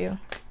feelings for you.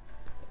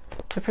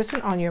 The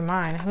person on your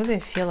mind, how do they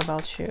feel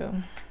about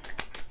you?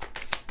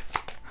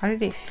 How do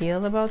they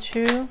feel about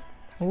you?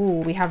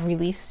 Ooh, we have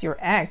released your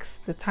ex.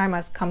 The time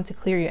has come to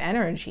clear your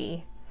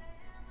energy.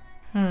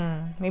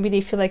 Maybe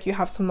they feel like you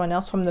have someone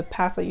else from the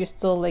past that you're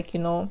still like, you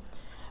know,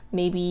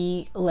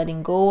 maybe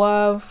letting go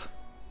of.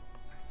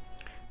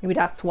 Maybe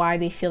that's why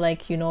they feel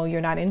like, you know,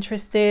 you're not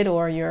interested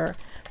or you're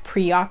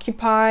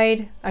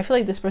preoccupied. I feel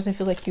like this person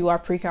feels like you are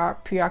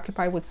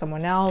preoccupied with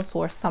someone else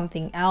or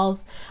something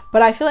else.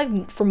 But I feel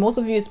like for most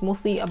of you, it's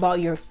mostly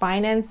about your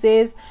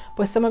finances.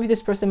 But some of you,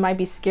 this person might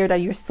be scared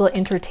that you're still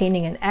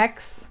entertaining an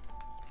ex.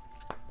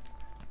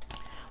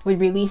 We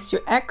release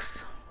your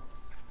ex.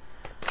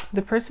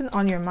 The person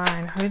on your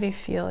mind, how do they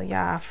feel?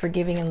 Yeah,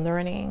 forgiving and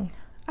learning.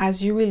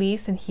 As you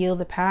release and heal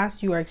the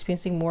past, you are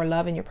experiencing more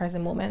love in your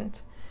present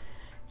moment.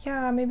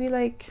 Yeah, maybe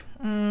like,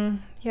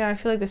 yeah, I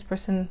feel like this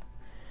person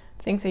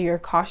thinks that you're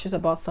cautious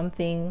about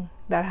something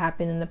that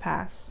happened in the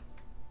past.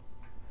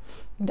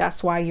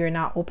 That's why you're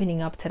not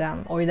opening up to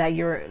them, or that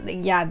you're,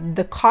 yeah,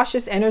 the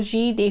cautious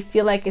energy, they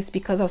feel like it's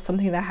because of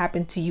something that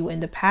happened to you in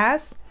the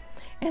past.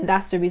 And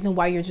that's the reason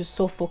why you're just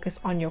so focused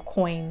on your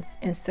coins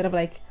instead of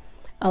like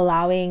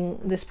allowing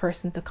this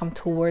person to come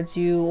towards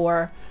you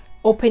or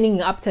opening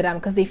up to them,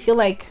 because they feel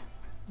like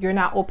you're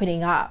not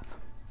opening up.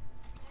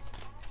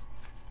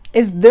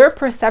 It's their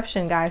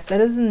perception, guys. That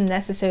doesn't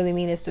necessarily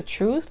mean it's the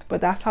truth,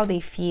 but that's how they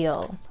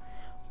feel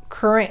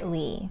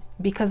currently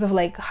because of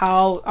like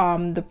how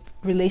the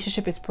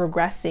relationship is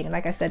progressing.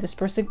 Like I said, this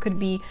person could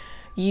be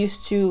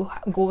used to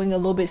going a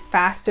little bit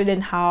faster than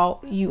how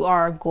you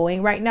are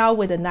going right now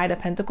with the Knight of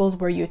Pentacles,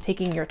 where you're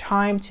taking your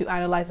time to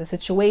analyze the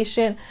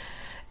situation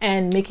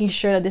and making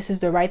sure that this is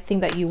the right thing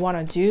that you want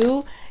to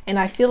do. And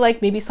I feel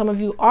like maybe some of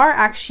you are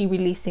actually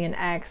releasing an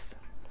ex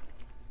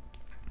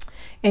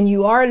and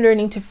you are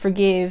learning to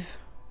forgive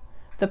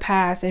the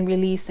past and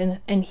release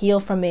and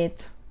heal from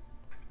it,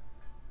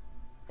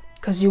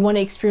 because you want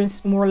to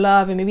experience more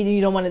love, and maybe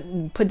you don't want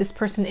to put this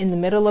person in the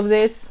middle of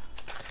this.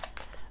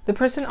 The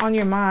person on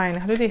your mind,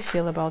 how do they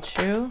feel about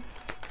you?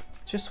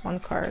 Just one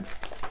card.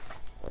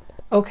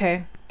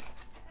 Okay.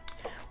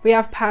 We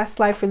have past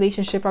life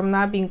relationship. I'm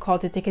not being called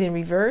to take it in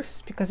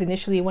reverse because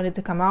initially it wanted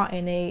to come out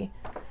and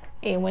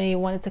when it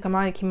wanted to come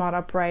out, it came out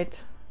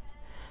upright.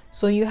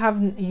 So you have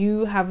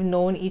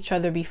known each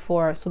other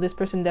before. So this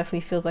person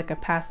definitely feels like a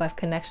past life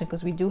connection,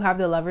 because we do have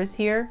the Lovers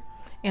here.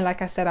 And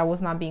like I said, I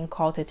was not being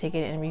called to take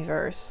it in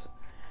reverse.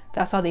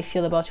 That's how they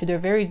feel about you. They're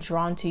very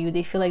drawn to you.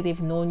 They feel like they've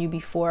known you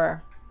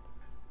before.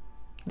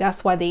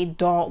 That's why they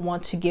don't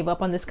want to give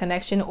up on this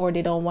connection, or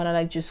they don't want to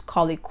like just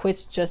call it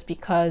quits just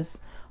because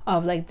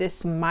of like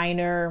this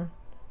minor,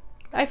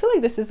 I feel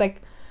like this is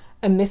like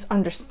a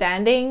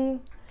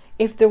misunderstanding.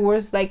 If there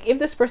was like, if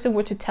this person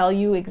were to tell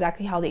you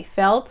exactly how they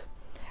felt,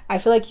 I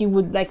feel like you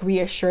would like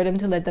reassure them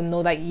to let them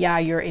know that, yeah,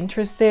 you're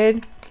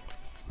interested.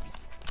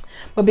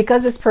 But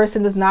because this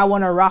person does not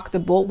want to rock the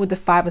boat with the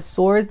Five of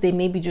Swords, they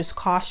may be just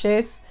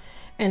cautious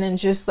and then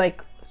just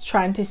like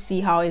trying to see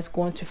how it's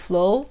going to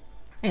flow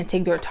and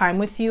take their time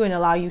with you and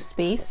allow you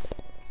space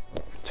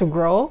to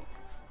grow.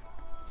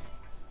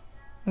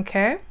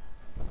 Okay.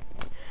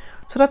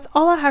 So that's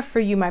all I have for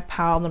you, my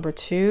pal number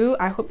 2.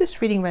 I hope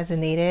this reading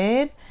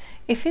resonated.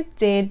 If it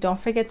did, don't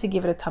forget to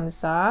give it a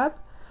thumbs up.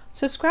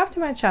 Subscribe to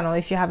my channel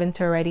if you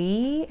haven't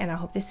already. And I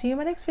hope to see you in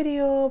my next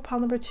video, pal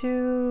number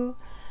 2.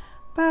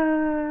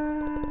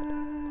 Bye.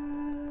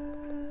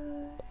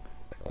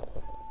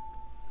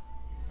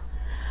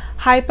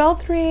 Hi, pal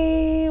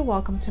 3.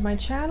 Welcome to my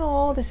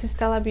channel. This is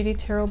Stella Beauty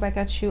Tarot back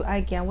at you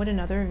again with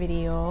another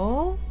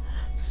video.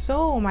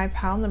 So my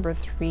pal number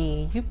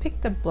 3, you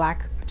picked the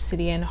black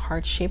obsidian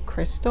heart-shaped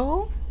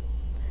crystal,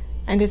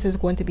 and this is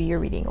going to be your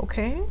reading,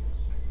 okay?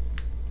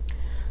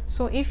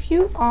 So if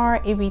you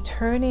are a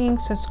returning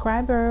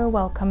subscriber,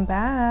 welcome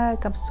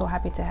back. I'm so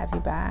happy to have you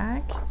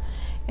back.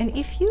 And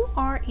if you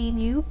are a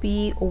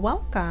newbie,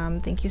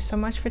 welcome. Thank you so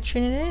much for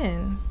tuning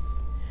in.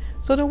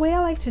 So the way I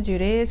like to do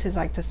this is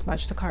like to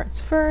smudge the cards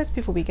first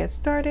before we get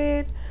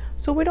started,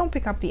 so we don't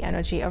pick up the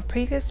energy of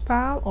previous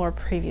pal or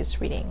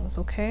previous readings,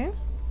 okay?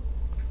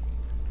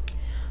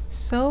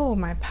 So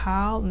my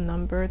pal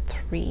number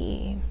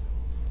 3,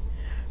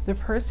 the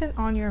person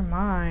on your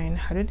mind,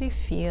 how do they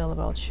feel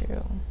about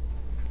you?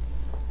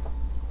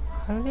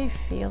 How do they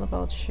feel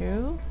about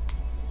you?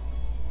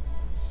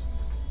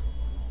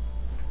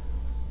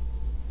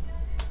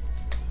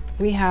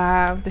 We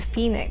have the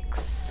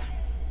Phoenix.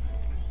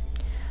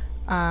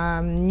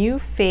 New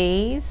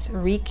phase,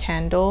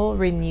 rekindle,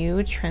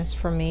 renew,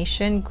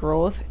 transformation,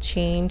 growth,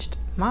 changed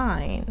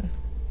mind.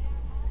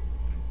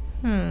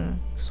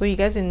 So you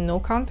guys in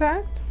no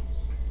contact?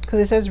 Because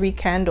it says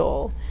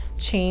rekindle,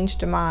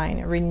 changed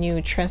mind,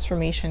 renew,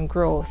 transformation,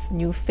 growth,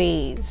 new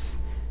phase.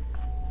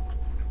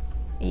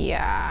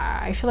 Yeah,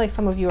 I feel like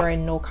some of you are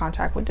in no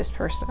contact with this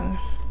person.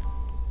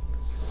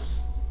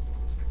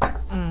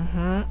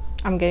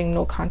 I'm getting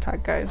no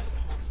contact, guys.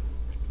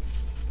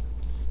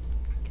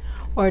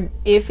 Or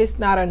if it's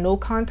not a no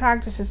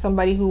contact, this is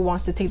somebody who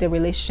wants to take the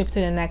relationship to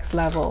the next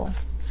level.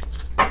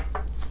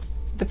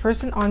 The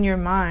person on your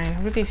mind,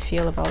 how do they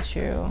feel about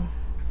you?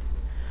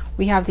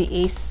 We have the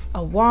Ace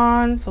of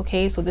Wands.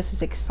 Okay, so this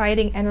is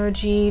exciting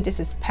energy, this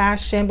is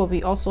passion, but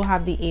we also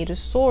have the Eight of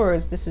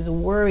Swords. This is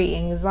worry,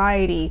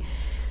 anxiety.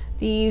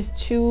 These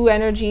two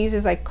energies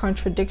is like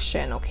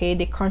contradiction. Okay,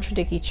 they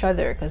contradict each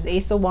other, because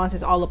Ace of Wands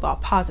is all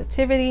about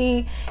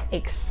positivity,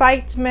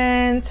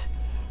 excitement,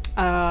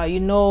 you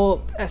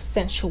know,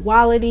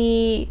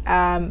 sensuality,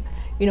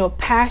 you know,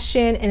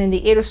 passion. And then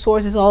the Eight of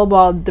Swords is all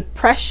about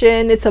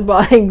depression, it's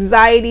about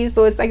anxiety.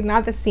 So it's like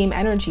not the same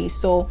energy.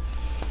 So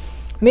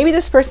maybe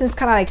this person is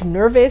kind of like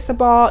nervous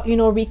about, you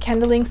know,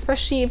 rekindling,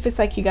 especially if it's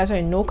like you guys are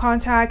in no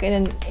contact.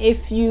 And then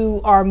if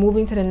you are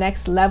moving to the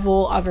next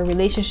level of a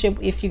relationship,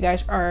 if you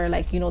guys are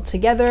like, you know,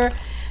 together,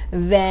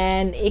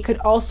 then it could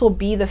also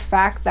be the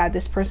fact that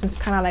this person's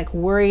kind of like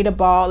worried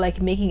about like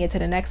making it to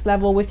the next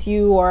level with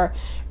you, or,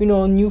 you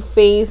know, new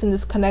phase in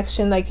this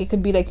connection. Like it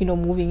could be like, you know,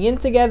 moving in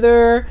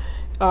together,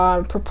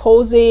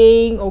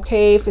 proposing.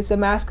 Okay, if it's a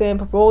masculine,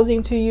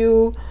 proposing to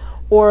you,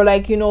 or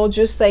like, you know,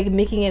 just like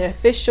making it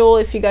official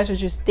if you guys are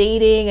just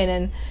dating, and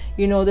then,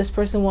 you know, this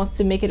person wants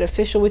to make it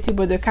official with you,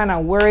 but they're kind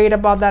of worried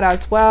about that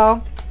as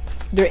well.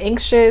 They're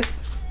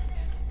anxious.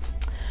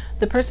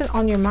 The person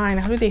on your mind,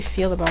 how do they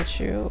feel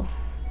about you?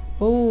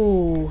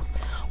 Ooh,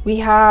 we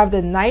have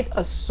the Knight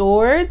of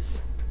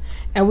Swords,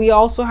 and we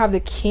also have the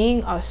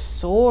King of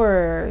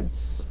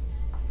Swords.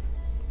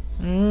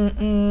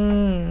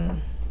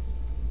 And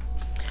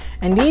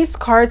these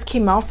cards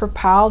came out for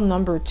pile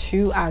number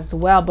 2 as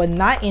well, but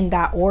not in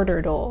that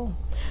order though.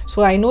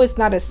 So I know it's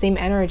not the same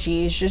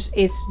energy. It's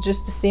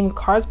just the same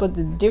cards, but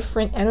the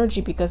different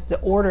energy because the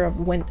order of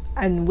when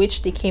and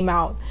which they came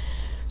out.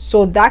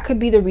 So that could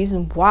be the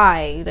reason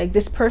why. Like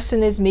this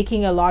person is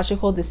making a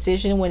logical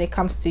decision when it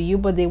comes to you,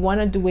 but they want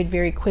to do it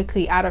very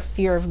quickly out of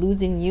fear of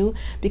losing you.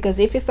 Because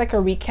if it's like a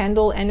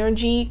rekindle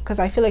energy, because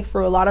I feel like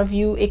for a lot of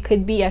you, it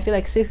could be, I feel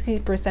like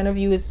 60% of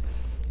you is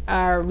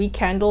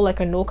rekindle, like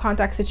a no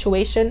contact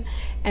situation,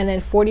 and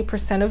then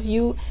 40% of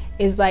you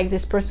is like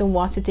this person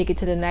wants to take it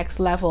to the next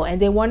level,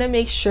 and they want to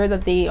make sure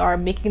that they are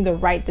making the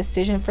right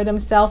decision for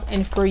themselves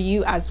and for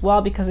you as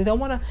well, because they don't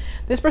want to,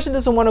 this person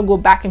doesn't want to go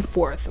back and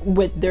forth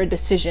with their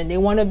decision. They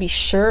want to be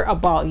sure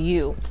about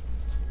you,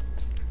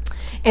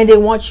 and they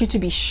want you to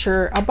be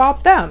sure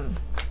about them.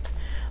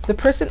 The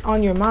person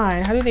on your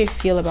mind, how do they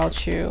feel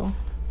about you?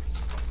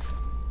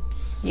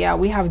 Yeah,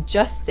 we have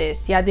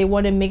Justice. Yeah, they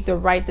want to make the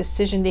right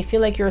decision. They feel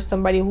like you're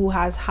somebody who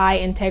has high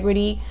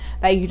integrity,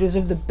 that you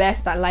deserve the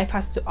best that life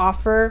has to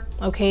offer.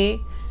 Okay,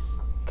 you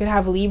could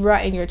have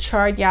Libra in your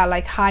chart. Yeah,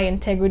 like high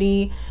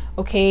integrity.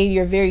 Okay,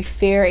 you're very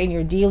fair in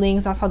your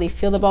dealings. That's how they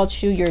feel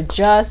about you. You're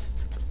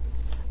just.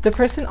 The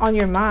person on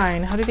your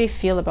mind, how do they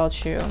feel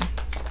about you?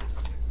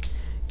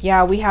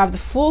 Yeah, we have the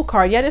Fool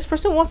card. Yeah, this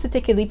person wants to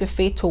take a leap of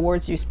faith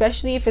towards you,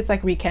 especially if it's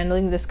like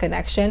rekindling this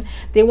connection.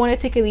 They want to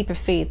take a leap of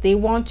faith. They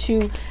want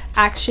to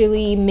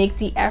actually make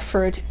the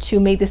effort to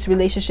make this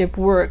relationship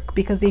work,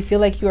 because they feel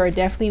like you are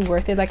definitely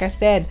worth it. Like I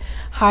said,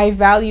 high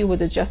value with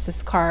the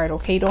Justice card.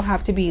 Okay, you don't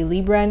have to be a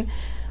Libran,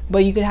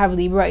 but you could have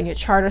Libra in your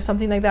chart or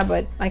something like that.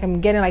 But like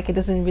I'm getting like it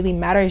doesn't really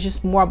matter. It's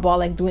just more about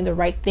like doing the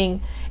right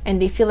thing, and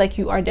they feel like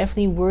you are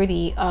definitely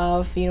worthy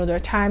of, you know,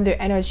 their time,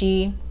 their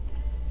energy.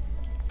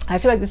 I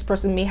feel like this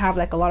person may have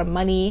like a lot of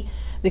money.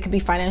 They could be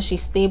financially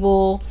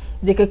stable.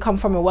 They could come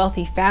from a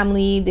wealthy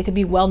family. They could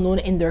be well known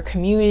in their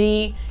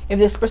community. If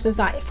this person's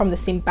not from the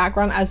same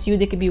background as you,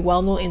 they could be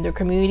well known in their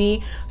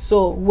community.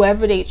 So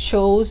whoever they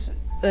chose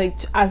like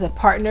as a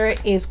partner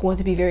is going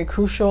to be very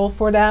crucial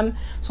for them.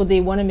 So they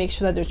want to make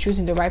sure that they're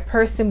choosing the right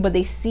person, but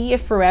they see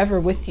it forever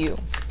with you.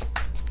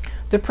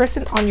 The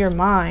person on your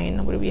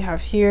mind, what do we have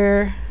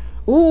here?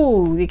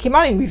 Ooh, they came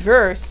out in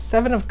reverse.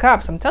 7 of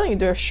Cups. I'm telling you,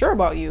 they're sure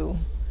about you.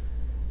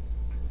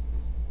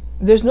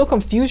 There's no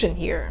confusion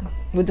here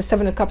with the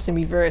 7 of Cups in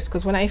reverse,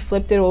 because when I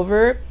flipped it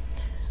over,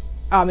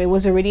 it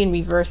was already in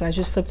reverse and I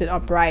just flipped it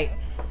upright.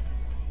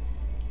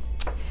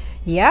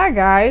 Yeah,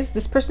 guys,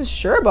 this person's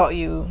sure about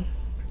you.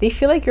 They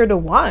feel like you're the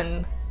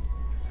one,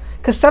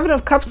 because 7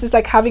 of Cups is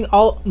like having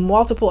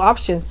multiple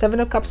options.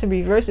 7 of Cups in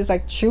reverse is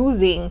like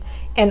choosing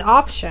an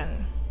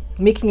option,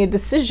 making a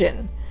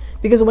decision.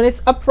 Because when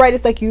it's upright,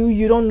 it's like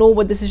you don't know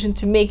what decision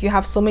to make. You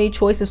have so many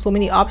choices, so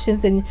many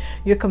options, and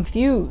you're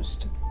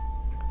confused.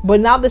 But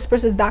now this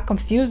person is not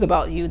confused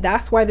about you.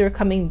 That's why they're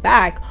coming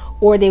back,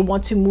 or they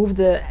want to move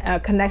the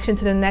connection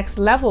to the next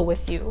level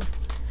with you.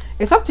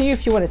 It's up to you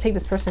if you want to take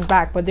this person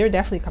back, but they're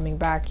definitely coming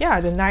back. Yeah,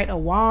 the Knight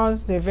of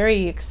Wands. They're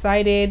very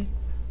excited.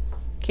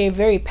 Okay,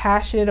 very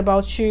passionate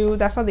about you.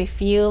 That's how they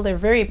feel. They're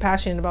very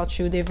passionate about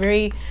you. They're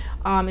very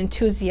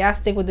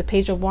enthusiastic with the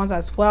Page of Wands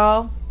as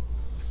well.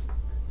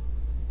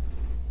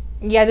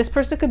 Yeah, this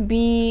person could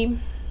be,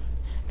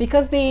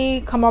 because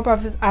they come up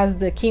as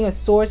the King of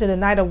Swords and the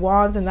Knight of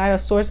Wands and Knight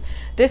of Swords,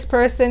 this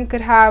person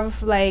could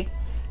have, like,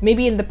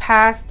 maybe in the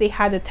past they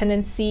had a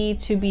tendency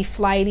to be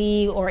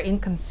flighty or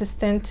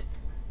inconsistent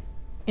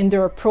in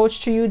their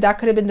approach to you. That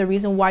could have been the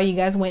reason why you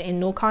guys went in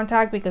no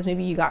contact, because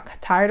maybe you got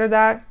tired of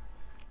that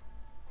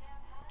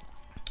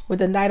with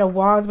the Knight of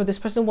Wands. But this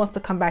person wants to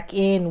come back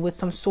in with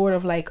some sort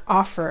of like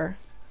offer.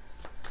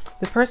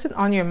 The person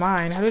on your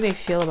mind, how do they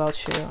feel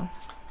about you?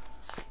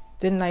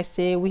 Didn't I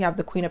say we have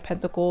the Queen of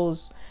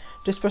Pentacles?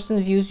 This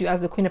person views you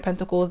as the Queen of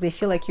Pentacles. They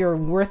feel like you're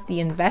worth the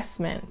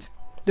investment.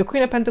 The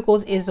Queen of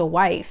Pentacles is a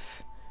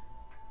wife.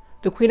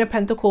 The Queen of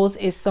Pentacles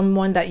is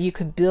someone that you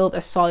could build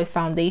a solid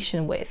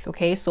foundation with.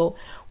 Okay, so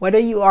whether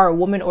you are a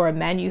woman or a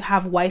man, you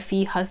have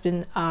wifey,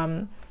 husband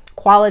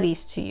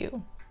qualities to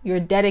you. You're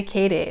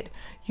dedicated.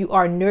 You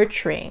are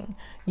nurturing.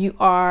 You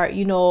are,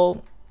 you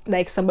know,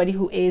 like somebody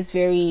who is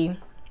very,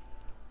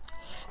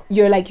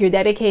 you're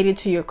dedicated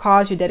to your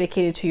cause, you're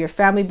dedicated to your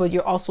family, but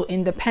you're also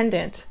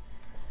independent.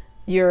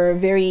 You're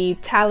very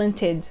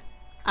talented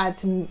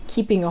at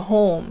keeping a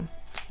home,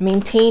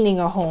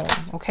 maintaining a home.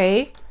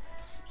 Okay,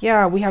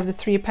 yeah, we have the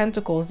Three of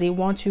Pentacles. They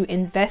want to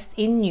invest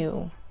in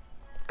you,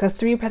 because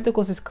Three of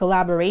Pentacles is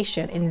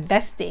collaboration,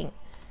 investing,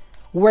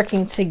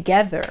 working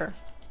together.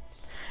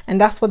 And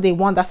that's what they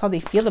want. That's how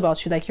they feel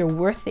about you, like you're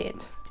worth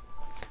it.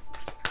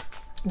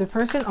 The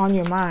person on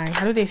your mind,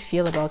 how do they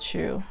feel about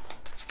you?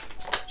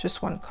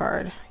 Just one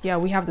card. Yeah,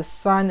 we have the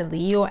Sun,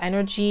 Leo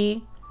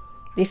energy.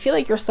 They feel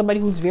like you're somebody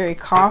who's very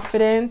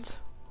confident.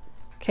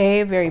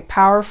 Okay, very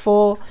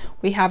powerful.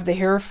 We have the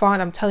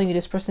Hierophant. I'm telling you,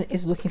 this person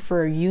is looking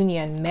for a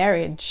union,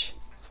 marriage.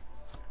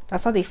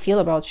 That's how they feel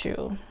about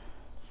you.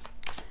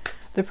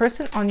 The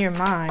person on your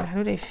mind, how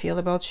do they feel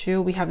about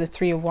you? We have the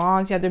Three of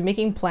Wands. Yeah, they're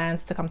making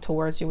plans to come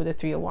towards you with the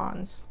Three of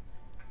Wands.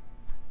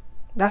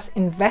 That's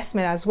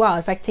investment as well.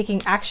 It's like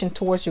taking action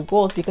towards your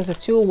goals, because the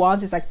Two of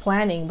Wands is like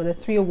planning, but the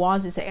Three of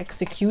Wands is the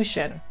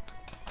execution,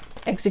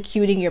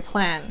 executing your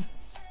plan.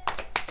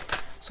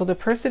 So the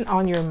person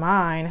on your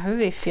mind, how do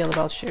they feel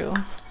about you?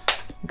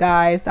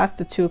 Guys, that's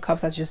the Two of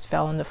Cups that just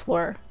fell on the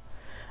floor.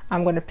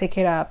 I'm going to pick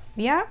it up.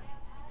 Yeah.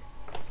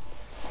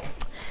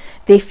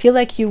 They feel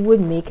like you would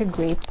make a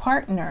great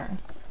partner.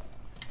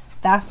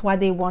 That's why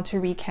they want to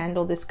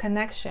rekindle this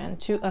connection.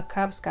 Two of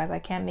Cups, guys. I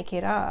can't make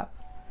it up.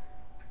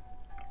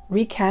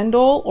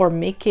 Rekindle or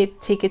make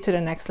it, take it to the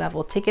next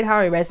level. Take it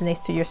how it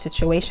resonates to your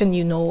situation.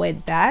 You know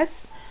it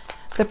best.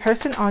 The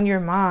person on your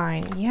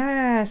mind.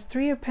 Yes,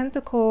 Three of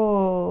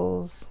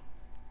Pentacles.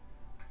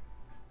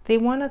 They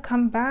want to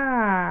come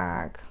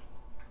back.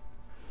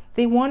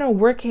 They want to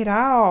work it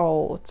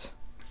out.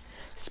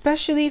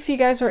 Especially if you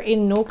guys are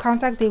in no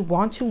contact, they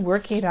want to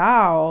work it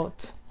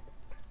out.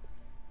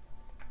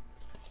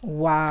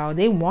 Wow,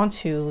 they want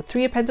to.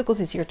 Three of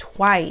Pentacles is here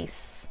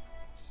twice.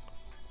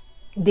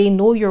 They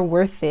know you're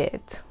worth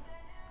it.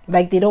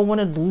 Like, they don't want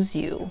to lose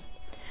you.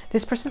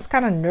 This person's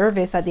kind of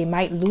nervous that they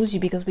might lose you,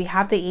 because we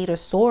have the Eight of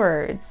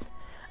Swords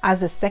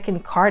as the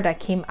second card that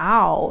came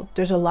out.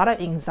 There's a lot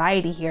of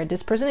anxiety here.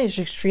 This person is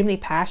extremely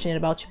passionate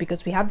about you,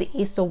 because we have the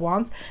Ace of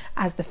Wands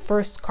as the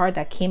first card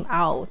that came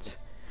out.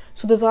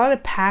 So there's a lot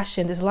of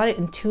passion, there's a lot of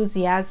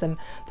enthusiasm,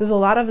 there's a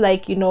lot of,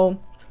 like, you know,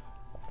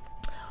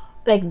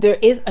 like there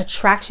is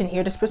attraction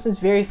here. This person is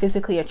very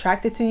physically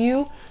attracted to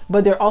you,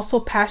 but they're also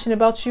passionate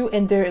about you,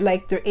 and they're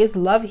like, there is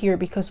love here,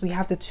 because we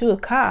have the Two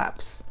of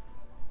Cups.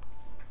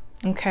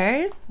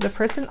 Okay, the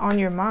person on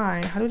your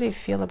mind, how do they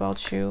feel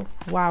about you?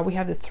 Wow, we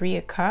have the Three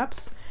of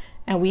Cups,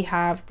 and we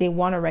have, they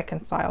want to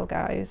reconcile,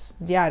 guys.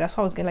 Yeah, that's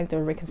why I was getting like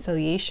the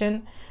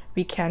reconciliation,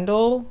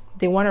 rekindle.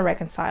 They want to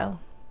reconcile.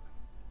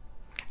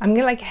 I'm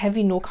getting like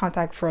heavy no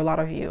contact for a lot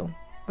of you,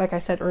 like I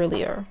said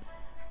earlier.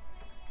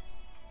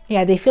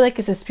 Yeah, they feel like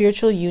it's a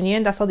spiritual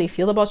union. That's how they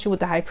feel about you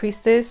with the High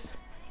Priestess.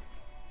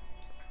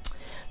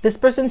 This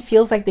person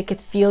feels like they could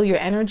feel your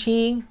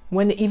energy.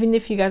 When, even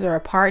if you guys are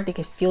apart, they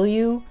could feel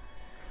you.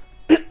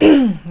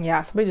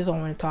 Yeah, somebody just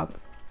don't want to talk.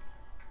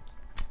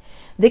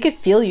 They could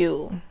feel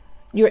you,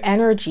 your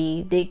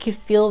energy. They could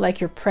feel like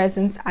your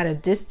presence at a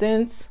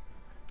distance.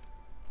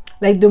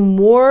 Like, the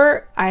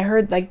more, I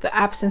heard like the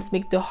absence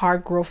make the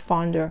heart grow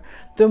fonder.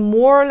 The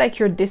more like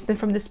you're distant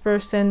from this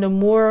person, the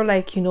more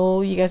like, you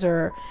know, you guys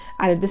are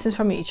at a distance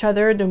from each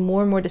other, the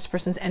more and more this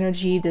person's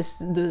energy,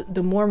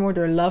 the more and more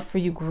their love for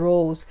you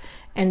grows,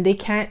 and they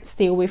can't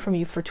stay away from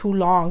you for too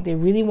long. They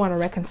really want to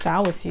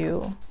reconcile with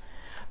you.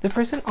 The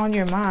person on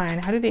your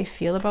mind, how do they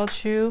feel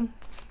about you?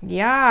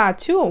 Yeah,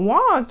 Two of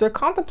Wands. They're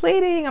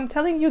contemplating. I'm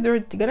telling you, they're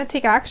gonna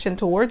take action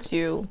towards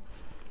you.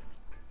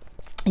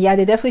 Yeah,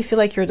 they definitely feel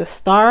like you're the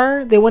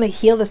star. They want to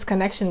heal this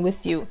connection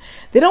with you.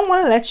 They don't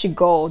want to let you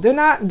go. They're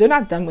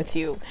not done with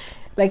you.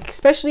 Like,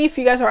 especially if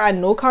you guys are at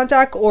no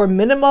contact or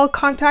minimal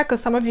contact,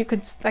 because some of you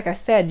could, like I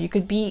said, you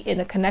could be in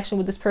a connection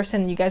with this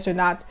person. You guys are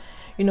not,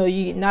 you know,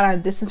 you're not at a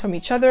distance from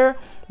each other,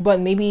 but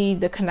maybe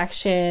the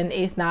connection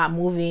is not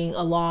moving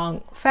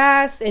along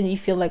fast and you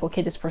feel like,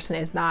 okay, this person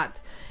is not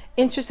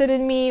interested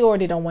in me, or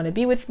they don't want to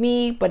be with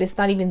me. But it's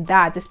not even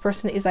that. This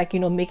person is like, you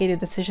know, making a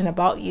decision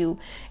about you,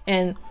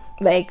 and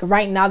like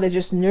right now they're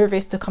just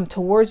nervous to come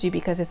towards you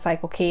because it's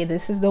like, okay,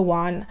 this is the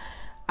one.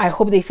 I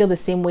hope they feel the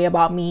same way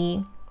about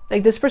me.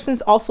 Like, this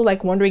person's also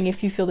like wondering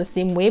if you feel the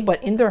same way,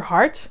 but in their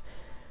heart,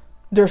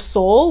 their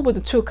soul, with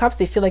the Two of Cups,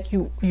 they feel like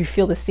you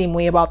feel the same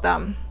way about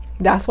them.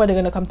 That's why they're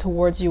going to come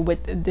towards you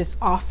with this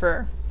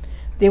offer.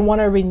 They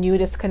want to renew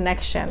this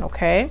connection,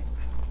 okay?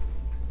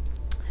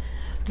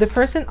 The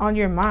person on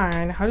your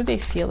mind, how do they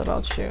feel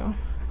about you?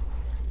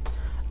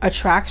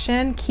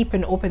 Attraction. Keep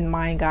an open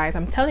mind, guys.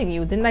 I'm telling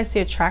you, didn't I say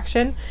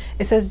attraction?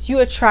 It says you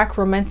attract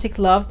romantic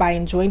love by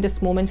enjoying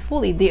this moment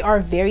fully. They are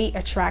very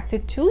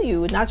attracted to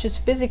you, not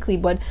just physically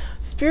but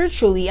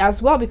spiritually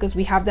as well, because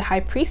we have the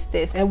High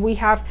Priestess and we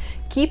have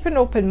keep an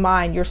open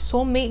mind. Your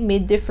soulmate may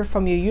differ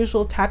from your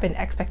usual type and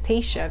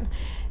expectation.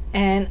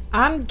 And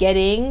I'm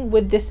getting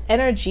with this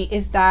energy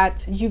is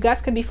that you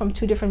guys could be from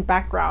two different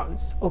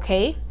backgrounds,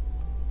 okay?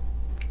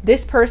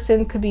 This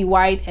person could be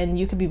white and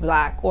you could be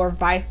black, or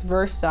vice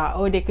versa,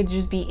 or they could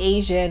just be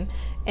Asian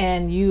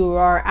and you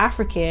are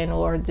African,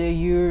 or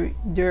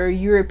they're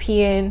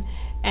European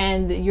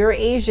and you're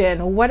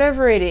Asian, or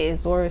whatever it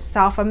is, or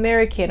South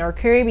American or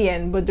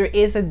Caribbean. But there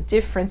is a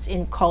difference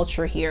in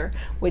culture here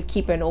with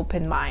keep an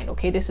open mind,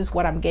 okay? This is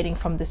what I'm getting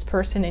from this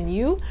person and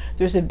you.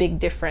 There's a big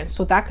difference.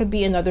 So that could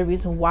be another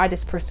reason why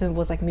this person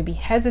was like maybe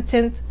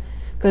hesitant,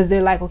 because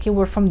they're like, okay,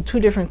 we're from two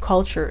different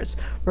cultures,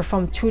 we're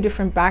from two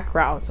different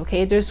backgrounds,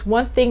 okay? There's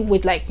one thing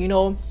with, like, you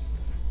know,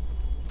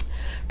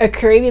 a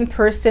Caribbean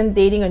person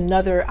dating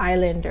another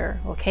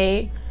islander,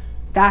 okay?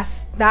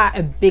 That's not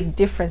a big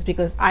difference,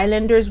 because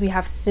islanders, we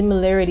have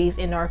similarities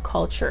in our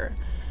culture.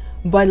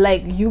 But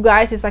like you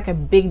guys, it's like a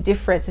big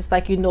difference. It's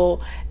like, you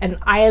know, an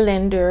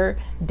islander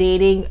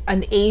dating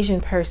an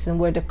Asian person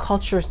where the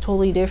culture is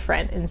totally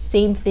different. And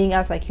same thing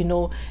as, like, you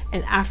know,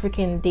 an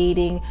African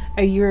dating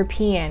a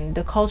European,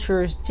 the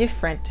culture is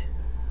different.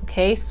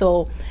 Okay,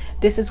 so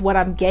this is what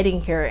I'm getting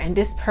here. And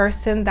this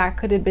person, that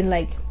could have been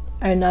like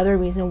another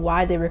reason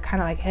why they were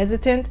kind of like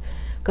hesitant,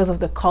 because of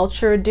the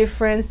culture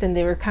difference, and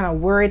they were kind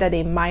of worried that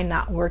they might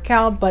not work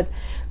out. But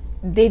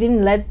they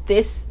didn't let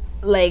this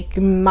like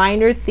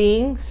minor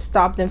thing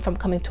stop them from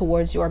coming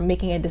towards you or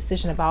making a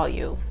decision about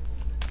you.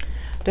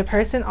 The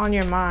person on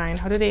your mind,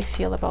 how do they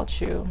feel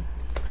about you?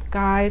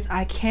 Guys,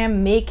 I can't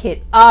make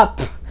it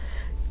up.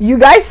 You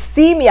guys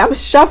see me, I'm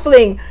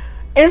shuffling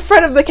in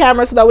front of the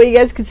camera so that way you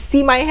guys can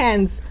see my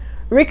hands.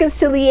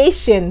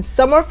 Reconciliation.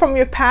 Someone from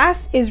your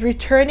past is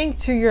returning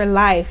to your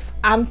life.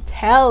 I'm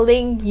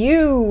telling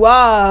you.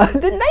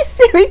 Didn't I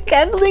say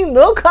rekindling,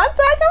 no contact?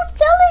 I'm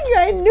telling you,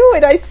 I knew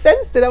it. I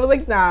sensed it. I was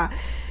like, nah,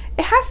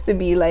 it has to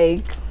be.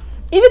 Like,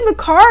 even the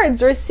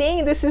cards are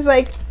saying this is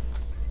like,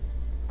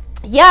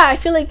 yeah, I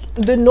feel like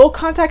the no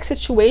contact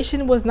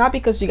situation was not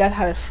because you guys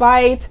had a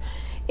fight.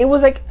 It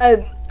was like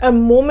a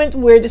moment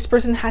where this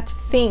person had to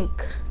think,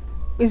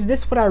 is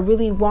this what I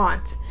really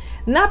want?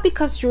 Not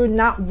because you're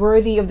not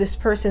worthy of this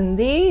person.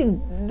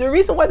 The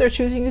reason why they're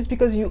choosing you is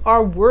because you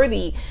are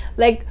worthy.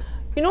 Like,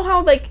 you know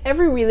how like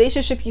every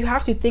relationship you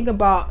have to think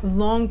about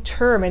long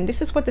term, and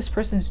this is what this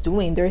person's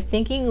doing. They're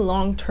thinking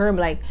long term,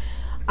 like,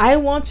 I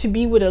want to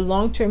be with a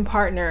long-term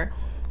partner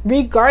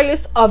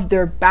regardless of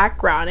their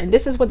background. And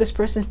this is what this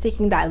person's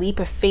taking that leap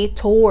of faith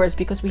towards,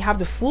 because we have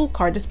the Fool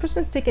card. This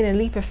person's taking a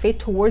leap of faith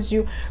towards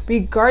you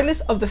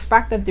regardless of the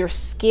fact that they're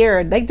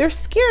scared. Like, they're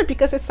scared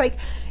because it's like,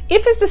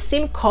 if it's the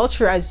same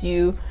culture as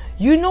you,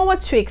 you know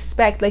what to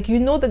expect. Like, you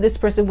know that this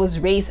person was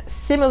raised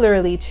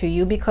similarly to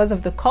you because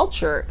of the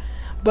culture.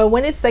 But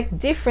when it's like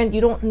different,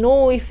 you don't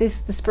know if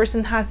this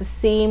person has the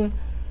same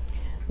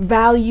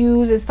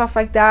values and stuff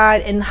like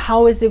that, and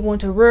how is it going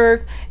to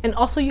work. And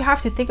also you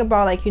have to think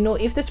about, like, you know,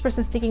 if this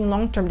person's thinking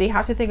long term, they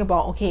have to think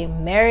about, okay,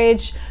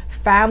 marriage,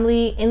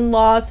 family,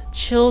 in-laws,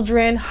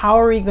 children. How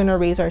are we gonna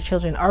raise our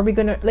children? Are we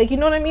gonna, like, you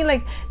know what I mean?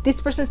 Like, this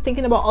person's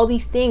thinking about all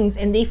these things,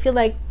 and they feel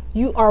like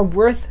you are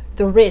worth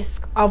the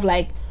risk of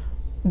like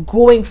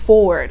going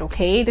forward.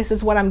 Okay, this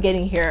is what I'm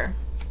getting here.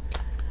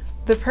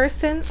 The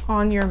person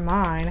on your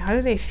mind, how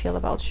do they feel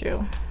about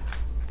you?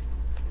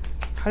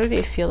 How do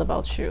they feel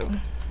about you?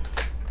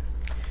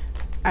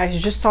 I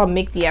just saw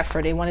make the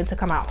effort. They wanted to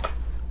come out.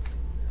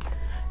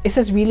 It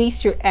says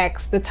release your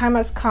ex. The time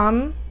has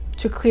come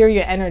to clear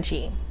your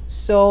energy.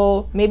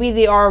 So maybe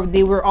they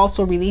were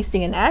also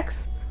releasing an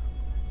ex,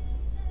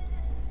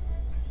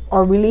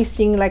 or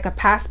releasing like a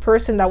past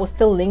person that was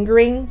still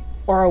lingering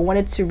or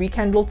wanted to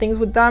rekindle things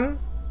with them.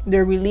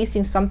 They're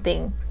releasing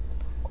something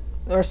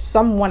or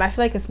someone. I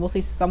feel like it's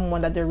mostly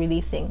someone that they're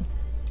releasing,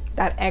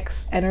 that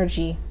ex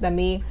energy. That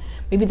maybe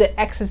the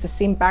ex is the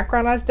same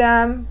background as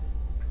them,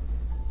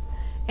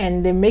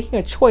 and they're making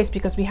a choice,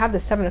 because we have the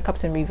Seven of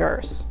Cups in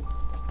reverse.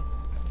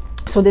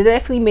 So they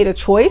definitely made a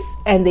choice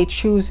and they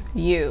choose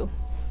you.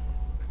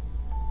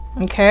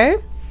 Okay,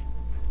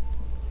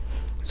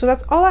 so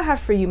that's all I have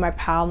for you, my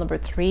pal number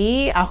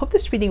 3. I hope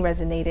this reading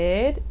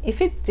resonated. If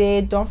it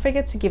did, don't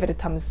forget to give it a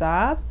thumbs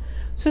up.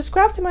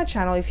 Subscribe to my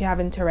channel if you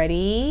haven't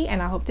already,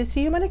 and I hope to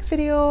see you in my next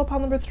video, pal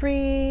number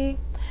 3.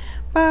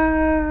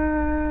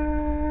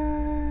 Bye.